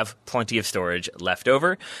still have plenty of storage left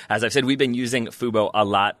over. As I've said, we've been using Fubo a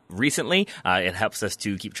lot recently. It helps us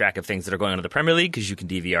to keep track of things that are going on in the Premier League because you can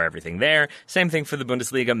DVR everything there. Same thing for the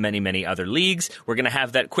Bundesliga, many other leagues. We're going to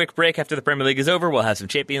have that quick break after the Premier League is over. We'll have some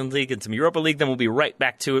Champions League and some Europa League. Then we'll be right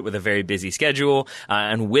back to it with a very busy schedule.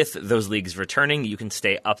 And with those leagues returning, you can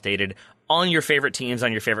stay updated on your favorite teams,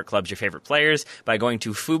 on your favorite clubs, your favorite players by going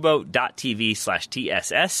to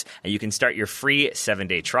fubo.tv/TSS, and you can start your free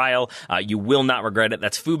 7-day trial. You will not regret it.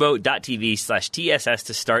 That's fubo.tv/TSS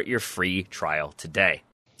to start your free trial today.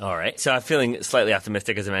 All right, so I'm feeling slightly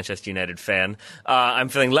optimistic as a Manchester United fan. I'm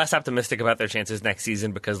feeling less optimistic about their chances next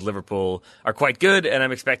season because Liverpool are quite good, and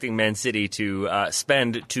I'm expecting Man City to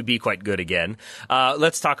spend to be quite good again.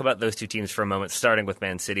 Let's talk about those two teams for a moment, starting with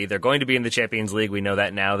Man City. They're going to be in the Champions League. We know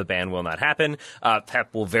that now. The ban will not happen.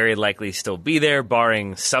 Pep will very likely still be there,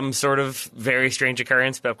 barring some sort of very strange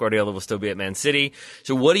occurrence. Pep Guardiola will still be at Man City.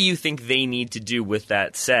 So what do you think they need to do, with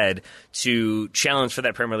that said, to challenge for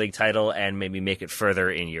that Premier League title and maybe make it further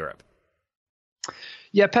in Europe?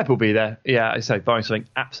 Yeah, Pep will be there. Yeah, I say buying something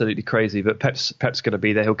absolutely crazy, but Pep's going to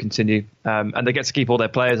be there. He'll continue, and they get to keep all their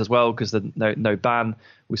players as well because there's no ban.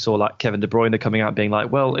 We saw like Kevin De Bruyne coming out being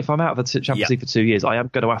like, "Well, if I'm out of the Champions League for 2 years, I am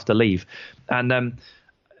going to have to leave." And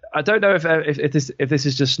I don't know if this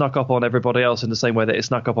is just snuck up on everybody else in the same way that it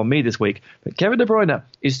snuck up on me this week. But Kevin De Bruyne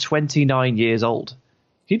is 29 years old.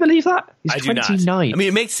 Do you believe that? He's 29. I mean,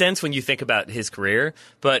 it makes sense when you think about his career,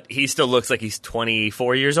 but he still looks like he's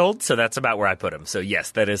 24 years old, so that's about where I put him. So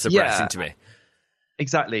yes, that is surprising to me.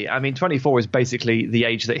 Exactly. I mean, 24 is basically the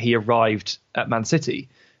age that he arrived at Man City.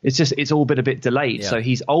 It's all been a bit delayed. Yeah. So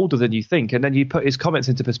he's older than you think. And then you put his comments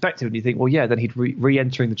into perspective and you think, well, yeah, then he'd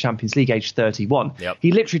re-entering the Champions League age 31. Yep.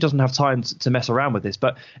 He literally doesn't have time to mess around with this.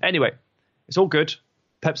 But anyway, it's all good.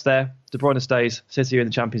 Pep's there. De Bruyne stays. City are in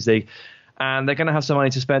the Champions League. And they're going to have some money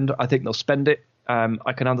to spend. I think they'll spend it.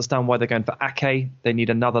 I can understand why they're going for Ake. They need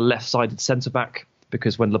another left-sided centre-back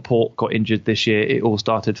because when Laporte got injured this year, it all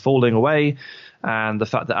started falling away. And the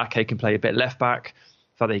fact that Ake can play a bit left-back,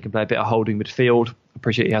 the fact that he can play a bit of holding midfield. I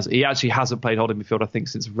appreciate he actually hasn't played holding midfield, I think,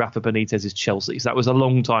 since Rafa Benitez's Chelsea. So that was a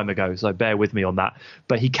long time ago, so bear with me on that.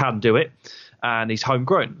 But he can do it, and he's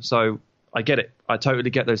homegrown. So I get it. I totally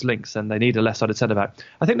get those links, and they need a left-sided centre-back.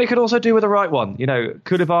 I think they could also do with the right one. You know,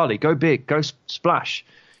 Koulibaly, go big, go splash.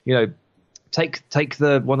 You know, take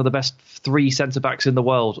one of the best 3 centre-backs in the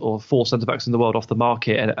world or 4 centre-backs in the world off the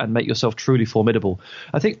market and make yourself truly formidable.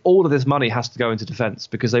 I think all of this money has to go into defence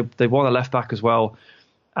because they want a left-back as well,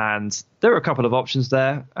 and there are a couple of options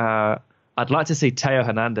there. I'd like to see Theo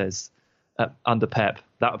Hernandez under Pep.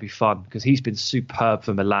 That would be fun because he's been superb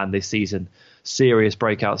for Milan this season. Serious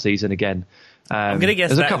breakout season again. I'm going to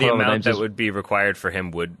guess that the amount that would be required for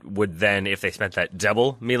him would then, if they spent that,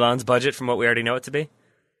 double Milan's budget from what we already know it to be?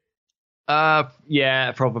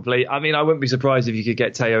 Yeah, probably. I mean, I wouldn't be surprised if you could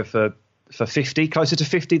get Teo for 50, closer to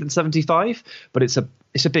 50 than 75, but it's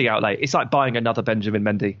a big outlay. It's like buying another Benjamin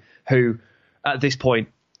Mendy, who at this point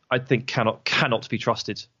I think cannot be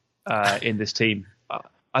trusted in this team.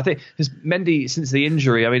 I think because Mendy, since the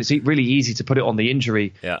injury, I mean, it's really easy to put it on the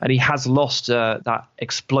injury, and he has lost that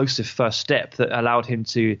explosive first step that allowed him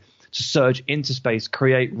to surge into space,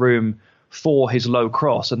 create room for his low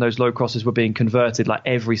cross, and those low crosses were being converted like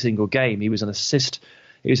every single game. He was an assist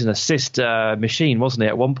machine, wasn't he,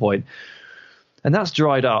 at one point? And that's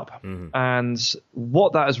dried up. And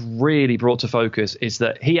what that has really brought to focus is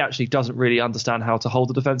that he actually doesn't really understand how to hold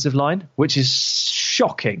the defensive line, which is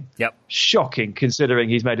shocking. Yep. Shocking considering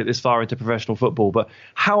he's made it this far into professional football. But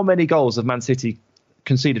how many goals have Man City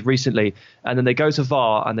conceded recently, and then they go to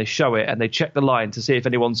VAR and they show it and they check the line to see if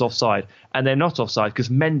anyone's offside, and they're not offside because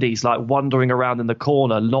Mendy's like wandering around in the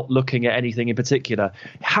corner not looking at anything in particular.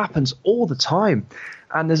 It happens all the time,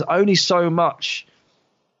 and there's only so much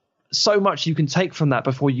you can take from that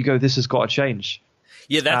before you go, this has got to change.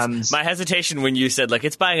 Yeah, that's my hesitation when you said, like,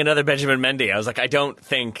 it's buying another Benjamin Mendy. I was like, I don't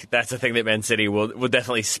think that's a thing that Man City will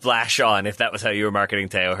definitely splash on if that was how you were marketing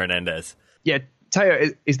Teo Hernandez. Yeah,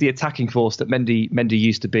 Teo is the attacking force that Mendy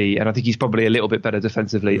used to be, and I think he's probably a little bit better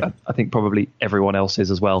defensively. I think probably everyone else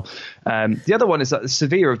is as well. The other one is that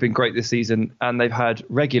Sevilla have been great this season, and they've had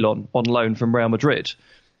Reguilon on loan from Real Madrid.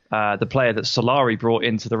 The player that Solari brought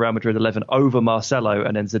into the Real Madrid 11 over Marcelo,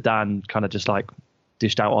 and then Zidane kind of just like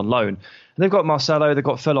dished out on loan. And they've got Marcelo, they've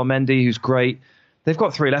got Ferland Mendy, who's great. They've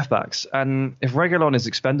got three left backs, and if Reguilon is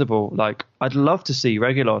expendable, like I'd love to see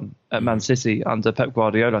Reguilon at Man City under Pep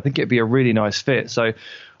Guardiola. I think it'd be a really nice fit. So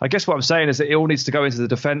I guess what I'm saying is that it all needs to go into the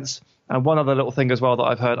defence. And one other little thing as well that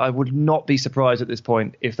I've heard, I would not be surprised at this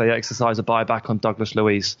point if they exercise a buyback on Douglas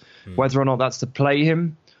Luiz, whether or not that's to play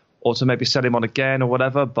him or to maybe sell him on again or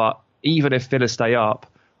whatever. But even if Villa stay up,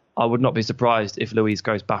 I would not be surprised if Luiz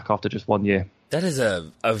goes back after just 1 year. That is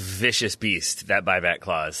a vicious beast, that buyback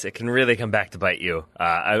clause. It can really come back to bite you.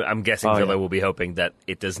 I'm guessing Villa will be hoping that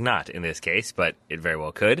it does not in this case, but it very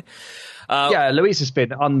well could. Luiz has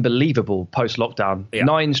been unbelievable post-lockdown. Yeah.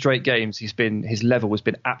 9 straight games, his level has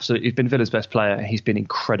been absolutely. He's been Villa's best player. He's been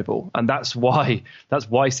incredible, and that's why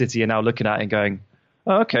City are now looking at it and going,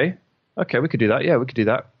 oh, okay, we could do that. Yeah, we could do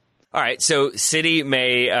that. All right, so City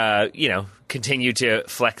may, continue to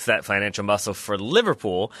flex that financial muscle for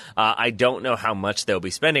Liverpool. I don't know how much they'll be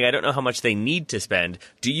spending. I don't know how much they need to spend.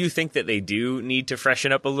 Do you think that they do need to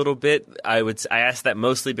freshen up a little bit? I ask that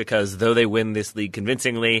mostly because though they win this league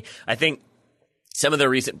convincingly, I think some of their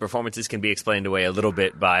recent performances can be explained away a little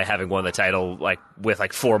bit by having won the title with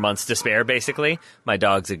 4 months to spare, basically. My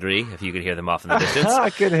dogs agree, if you could hear them off in the distance. I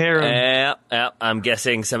could hear them. I'm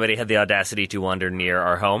guessing somebody had the audacity to wander near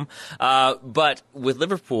our home. But with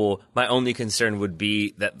Liverpool, my only concern would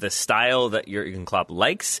be that the style that Jurgen Klopp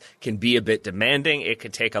likes can be a bit demanding. It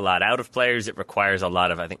could take a lot out of players. It requires a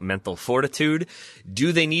lot of, I think, mental fortitude.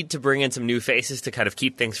 Do they need to bring in some new faces to kind of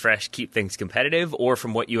keep things fresh, keep things competitive? Or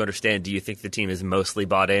from what you understand, do you think the team is mostly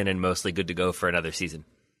bought in and mostly good to go for another season?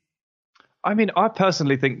 I mean, I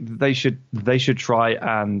personally think they should try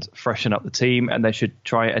and freshen up the team, and they should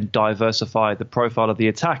try and diversify the profile of the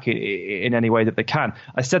attack in any way that they can.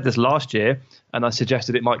 I said this last year, and I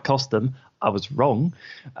suggested it might cost them. I was wrong,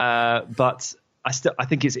 but I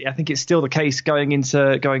think it's still the case going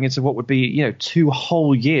into what would be 2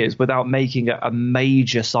 whole years without making a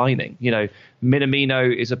major signing.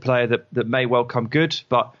 Minamino is a player that may well come good,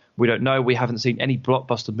 but we don't know. We haven't seen any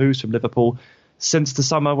blockbuster moves from Liverpool since the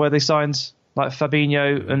summer where they signed like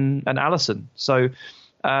Fabinho and Alisson. So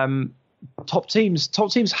top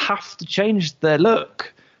teams have to change their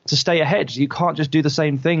look to stay ahead. You can't just do the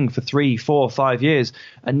same thing for 3, 4, 5 years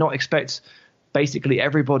and not expect basically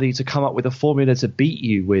everybody to come up with a formula to beat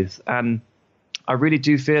you with. And I really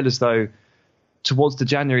do feel as though towards the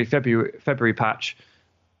February patch,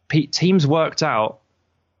 teams worked out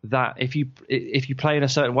that if you play in a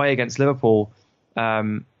certain way against Liverpool,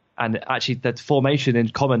 and actually the formation in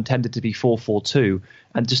common tended to be 4-4-2,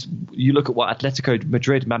 and just you look at what Atletico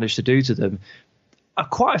Madrid managed to do to them.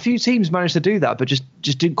 Quite a few teams managed to do that, but just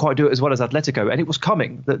didn't quite do it as well as Atletico, and it was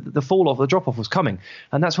coming. The fall off, the drop off was coming,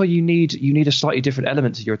 and that's why you need a slightly different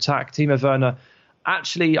element to your attack. Timo Werner,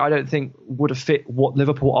 actually, I don't think would have fit what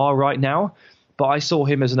Liverpool are right now. But I saw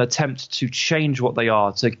him as an attempt to change what they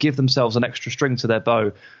are, to give themselves an extra string to their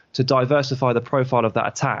bow, to diversify the profile of that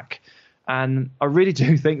attack. And I really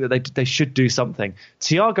do think that they should do something.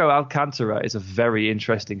 Thiago Alcantara is a very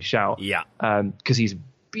interesting shout. Yeah. Because he's a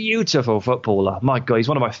beautiful footballer. My God, he's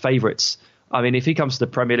one of my favourites. I mean, if he comes to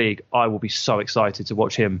the Premier League, I will be so excited to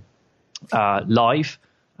watch him live,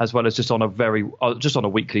 as well as just on a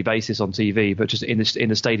weekly basis on TV, but just in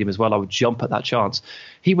the stadium as well. I would jump at that chance.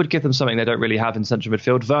 He would give them something they don't really have in central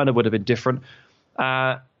midfield. Werner would have been different.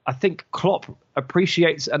 I think Klopp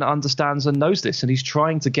appreciates and understands and knows this, and he's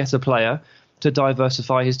trying to get a player to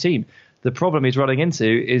diversify his team. The problem he's running into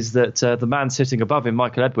is that the man sitting above him,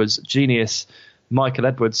 Michael Edwards, genius Michael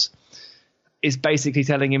Edwards, is basically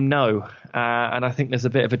telling him no. And I think there's a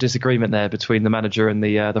bit of a disagreement there between the manager and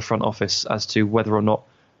the front office as to whether or not,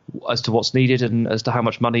 as to what's needed and as to how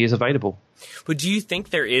much money is available. But do you think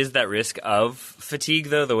there is that risk of fatigue,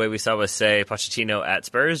 though, the way we saw with, say, Pochettino at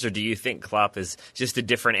Spurs? Or do you think Klopp is just a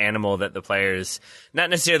different animal that the players not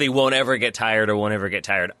necessarily won't ever get tired or won't ever get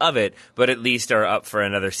tired of it, but at least are up for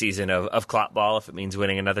another season of Klopp ball if it means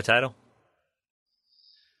winning another title?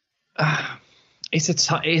 It's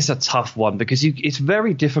a tough one because it's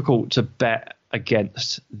very difficult to bet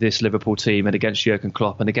against this Liverpool team and against Jurgen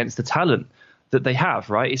Klopp and against the talent that they have,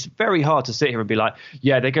 right? It's very hard to sit here and be like,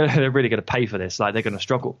 yeah, they're really going to pay for this. Like, they're going to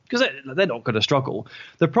struggle, because they're not going to struggle.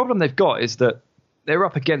 The problem they've got is that they're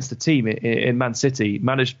up against a team in Man City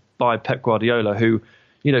managed by Pep Guardiola, who,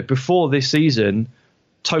 before this season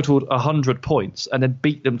totaled 100 points and then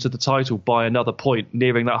beat them to the title by another point,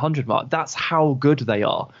 nearing that 100 mark. That's how good they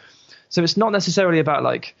are. So it's not necessarily about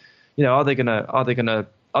like, are they going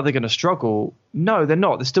to struggle? No, they're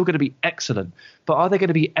not. They're still going to be excellent. But are they going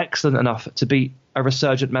to be excellent enough to beat a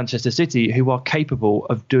resurgent Manchester City who are capable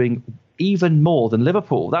of doing even more than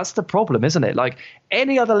Liverpool? That's the problem, isn't it? Like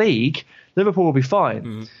any other league, Liverpool will be fine.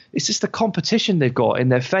 Mm. It's just the competition they've got in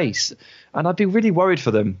their face. And I'd be really worried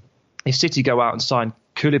for them if City go out and sign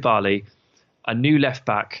Koulibaly, a new left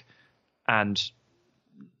back, and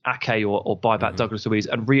Ake or buy back Douglas Luiz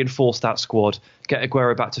and reinforce that squad, get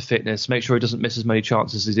Aguero back to fitness, make sure he doesn't miss as many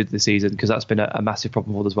chances as he did this season, because that's been a massive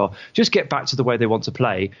problem for them as well. Just get back to the way they want to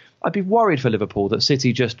play. I'd be worried for Liverpool that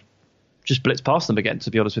City just blitz past them again, to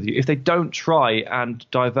be honest with you, if they don't try and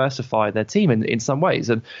diversify their team in some ways.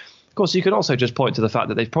 And of course, you can also just point to the fact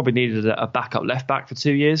that they've probably needed a backup left back for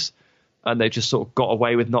 2 years, and they just sort of got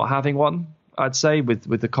away with not having one, I'd say,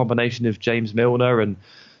 with the combination of James Milner and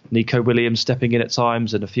Nico Williams stepping in at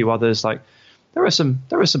times and a few others. Like there are some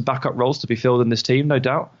backup roles to be filled in this team, no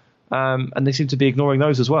doubt, and they seem to be ignoring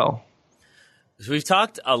those as well. So we've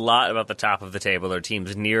talked a lot about the top of the table, or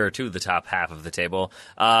teams nearer to the top half of the table.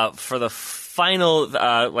 For the final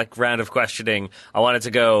round of questioning, I wanted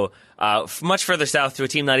to go much further south to a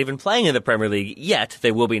team not even playing in the Premier League yet. They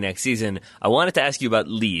will be next season. I wanted to ask you about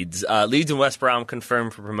Leeds. Leeds and West Brom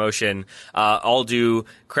confirmed for promotion. All due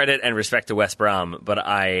credit and respect to West Brom, but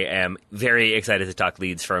I am very excited to talk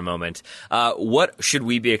Leeds for a moment. What should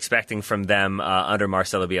we be expecting from them under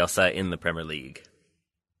Marcelo Bielsa in the Premier League?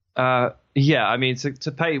 Yeah, I mean,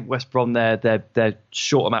 to pay West Brom their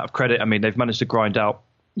short amount of credit, I mean, they've managed to grind out,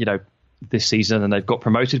 this season, and they've got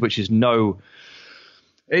promoted, which is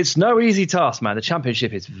it's no easy task, man. The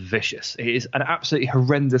Championship is vicious. It is an absolutely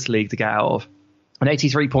horrendous league to get out of. And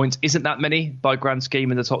 83 points isn't that many by grand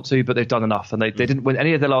scheme in the top two, but they've done enough. And they didn't win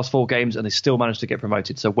any of their last 4 games, and they still managed to get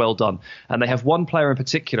promoted. So well done. And they have one player in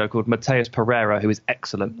particular called Mateus Pereira, who is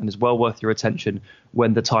excellent and is well worth your attention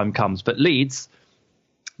when the time comes. But Leeds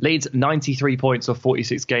 93 points off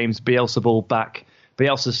 46 games. Bielsa ball back.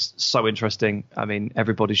 Bielsa's so interesting. I mean,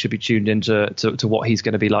 everybody should be tuned into to what he's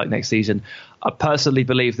going to be like next season. I personally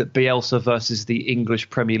believe that Bielsa versus the English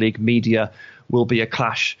Premier League media will be a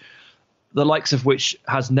clash, the likes of which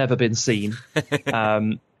has never been seen.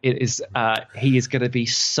 He is going to be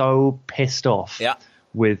so pissed off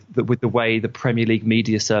with the way the Premier League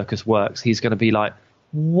media circus works. He's going to be like,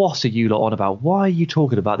 what are you lot on about? Why are you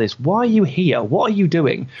talking about this? Why are you here? What are you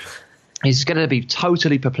doing? He's going to be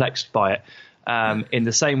totally perplexed by it. In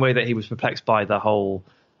the same way that he was perplexed by the whole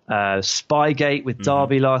Spygate with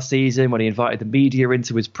Derby last season, when he invited the media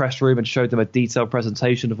into his press room and showed them a detailed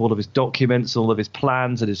presentation of all of his documents, all of his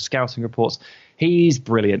plans and his scouting reports. He's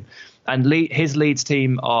brilliant. And his Leeds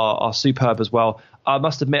team are superb as well. I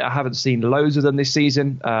must admit, I haven't seen loads of them this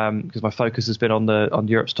season because my focus has been on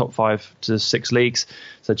Europe's top 5 to 6 leagues.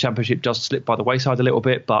 So Championship does slip by the wayside a little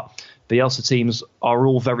bit, but the Bielsa teams are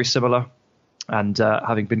all very similar. And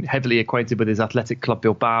having been heavily acquainted with his Athletic Club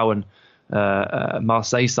Bilbao and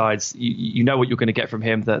Marseille sides, you know what you're going to get from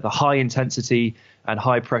him. The high intensity and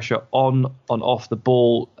high pressure on off the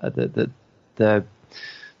ball, the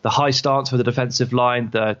the high stance for the defensive line,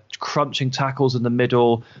 the crunching tackles in the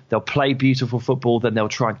middle. They'll play beautiful football, then they'll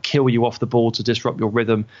try and kill you off the ball to disrupt your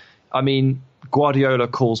rhythm. I mean, Guardiola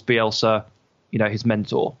calls Bielsa, his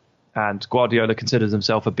mentor. And Guardiola considers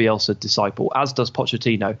himself a Bielsa disciple, as does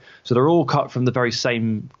Pochettino. So they're all cut from the very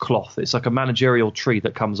same cloth. It's like a managerial tree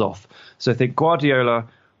that comes off. So I think Guardiola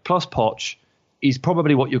plus Poch is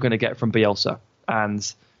probably what you're going to get from Bielsa.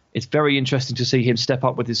 And it's very interesting to see him step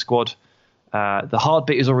up with his squad. The hard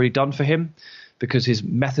bit is already done for him because his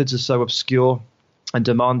methods are so obscure and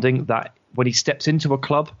demanding that when he steps into a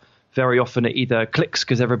club, very often it either clicks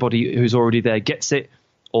because everybody who's already there gets it,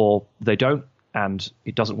 or they don't, and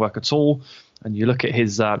it doesn't work at all. And you look at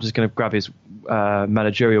his, I'm just going to grab his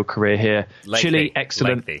managerial career here. Chile,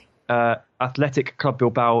 excellent. Athletic Club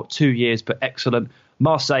Bilbao, 2 years, but excellent.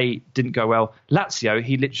 Marseille didn't go well. Lazio,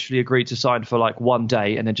 he literally agreed to sign for like 1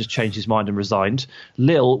 day and then just changed his mind and resigned.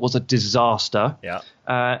 Lille was a disaster. Yeah.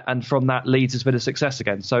 And from that, Leeds has been a success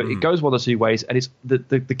again. So it goes one or two ways. And it's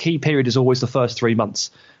the key period is always the first 3 months.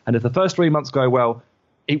 And if the first 3 months go well,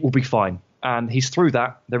 it will be fine. And he's through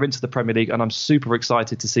that. They're into the Premier League. And I'm super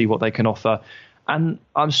excited to see what they can offer. And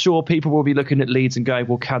I'm sure people will be looking at Leeds and going,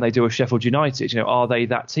 well, can they do a Sheffield United? Are they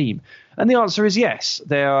that team? And the answer is yes.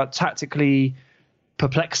 They are tactically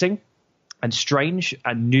perplexing and strange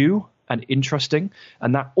and new and interesting,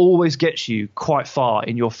 and that always gets you quite far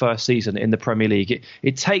in your first season in the Premier League.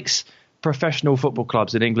 It takes professional football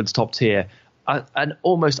clubs in England's top tier an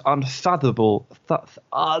almost unfathomable,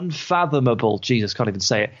 Jesus, can't even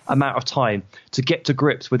say it, amount of time to get to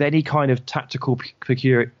grips with any kind of tactical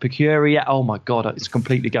peculiarity. Oh my God, it's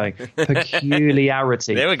completely going.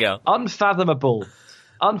 Peculiarity. There we go. Unfathomable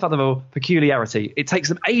peculiarity. It takes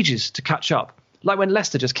them ages to catch up. Like when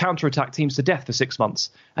Leicester just counter-attacked teams to death for 6 months,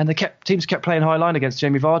 and teams kept playing high line against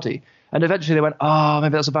Jamie Vardy. And eventually they went,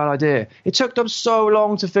 maybe that's a bad idea. It took them so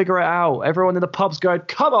long to figure it out. Everyone in the pubs going,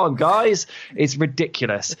 come on, guys. It's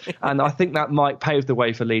ridiculous. And I think that might pave the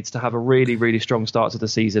way for Leeds to have a really, really strong start to the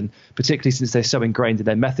season, particularly since they're so ingrained in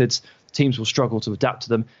their methods. Teams will struggle to adapt to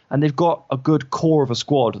them. And they've got a good core of a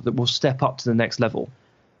squad that will step up to the next level.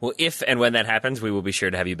 Well, if and when that happens, we will be sure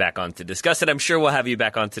to have you back on to discuss it. I'm sure we'll have you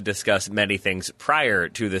back on to discuss many things prior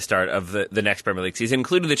to the start of the next Premier League season,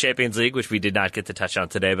 including the Champions League, which we did not get to touch on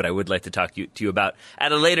today, but I would like to talk to you about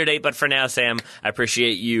at a later date. But for now, Sam, I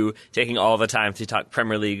appreciate you taking all the time to talk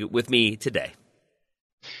Premier League with me today.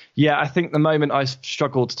 Yeah, I think the moment I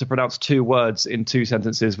struggled to pronounce 2 words in 2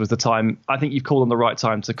 sentences was the time. I think you've called on the right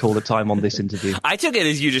time to call the time on this interview. I took it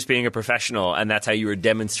as you just being a professional, and that's how you were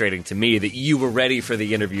demonstrating to me that you were ready for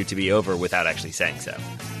the interview to be over without actually saying so.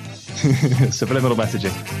 Subliminal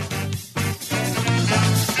messaging.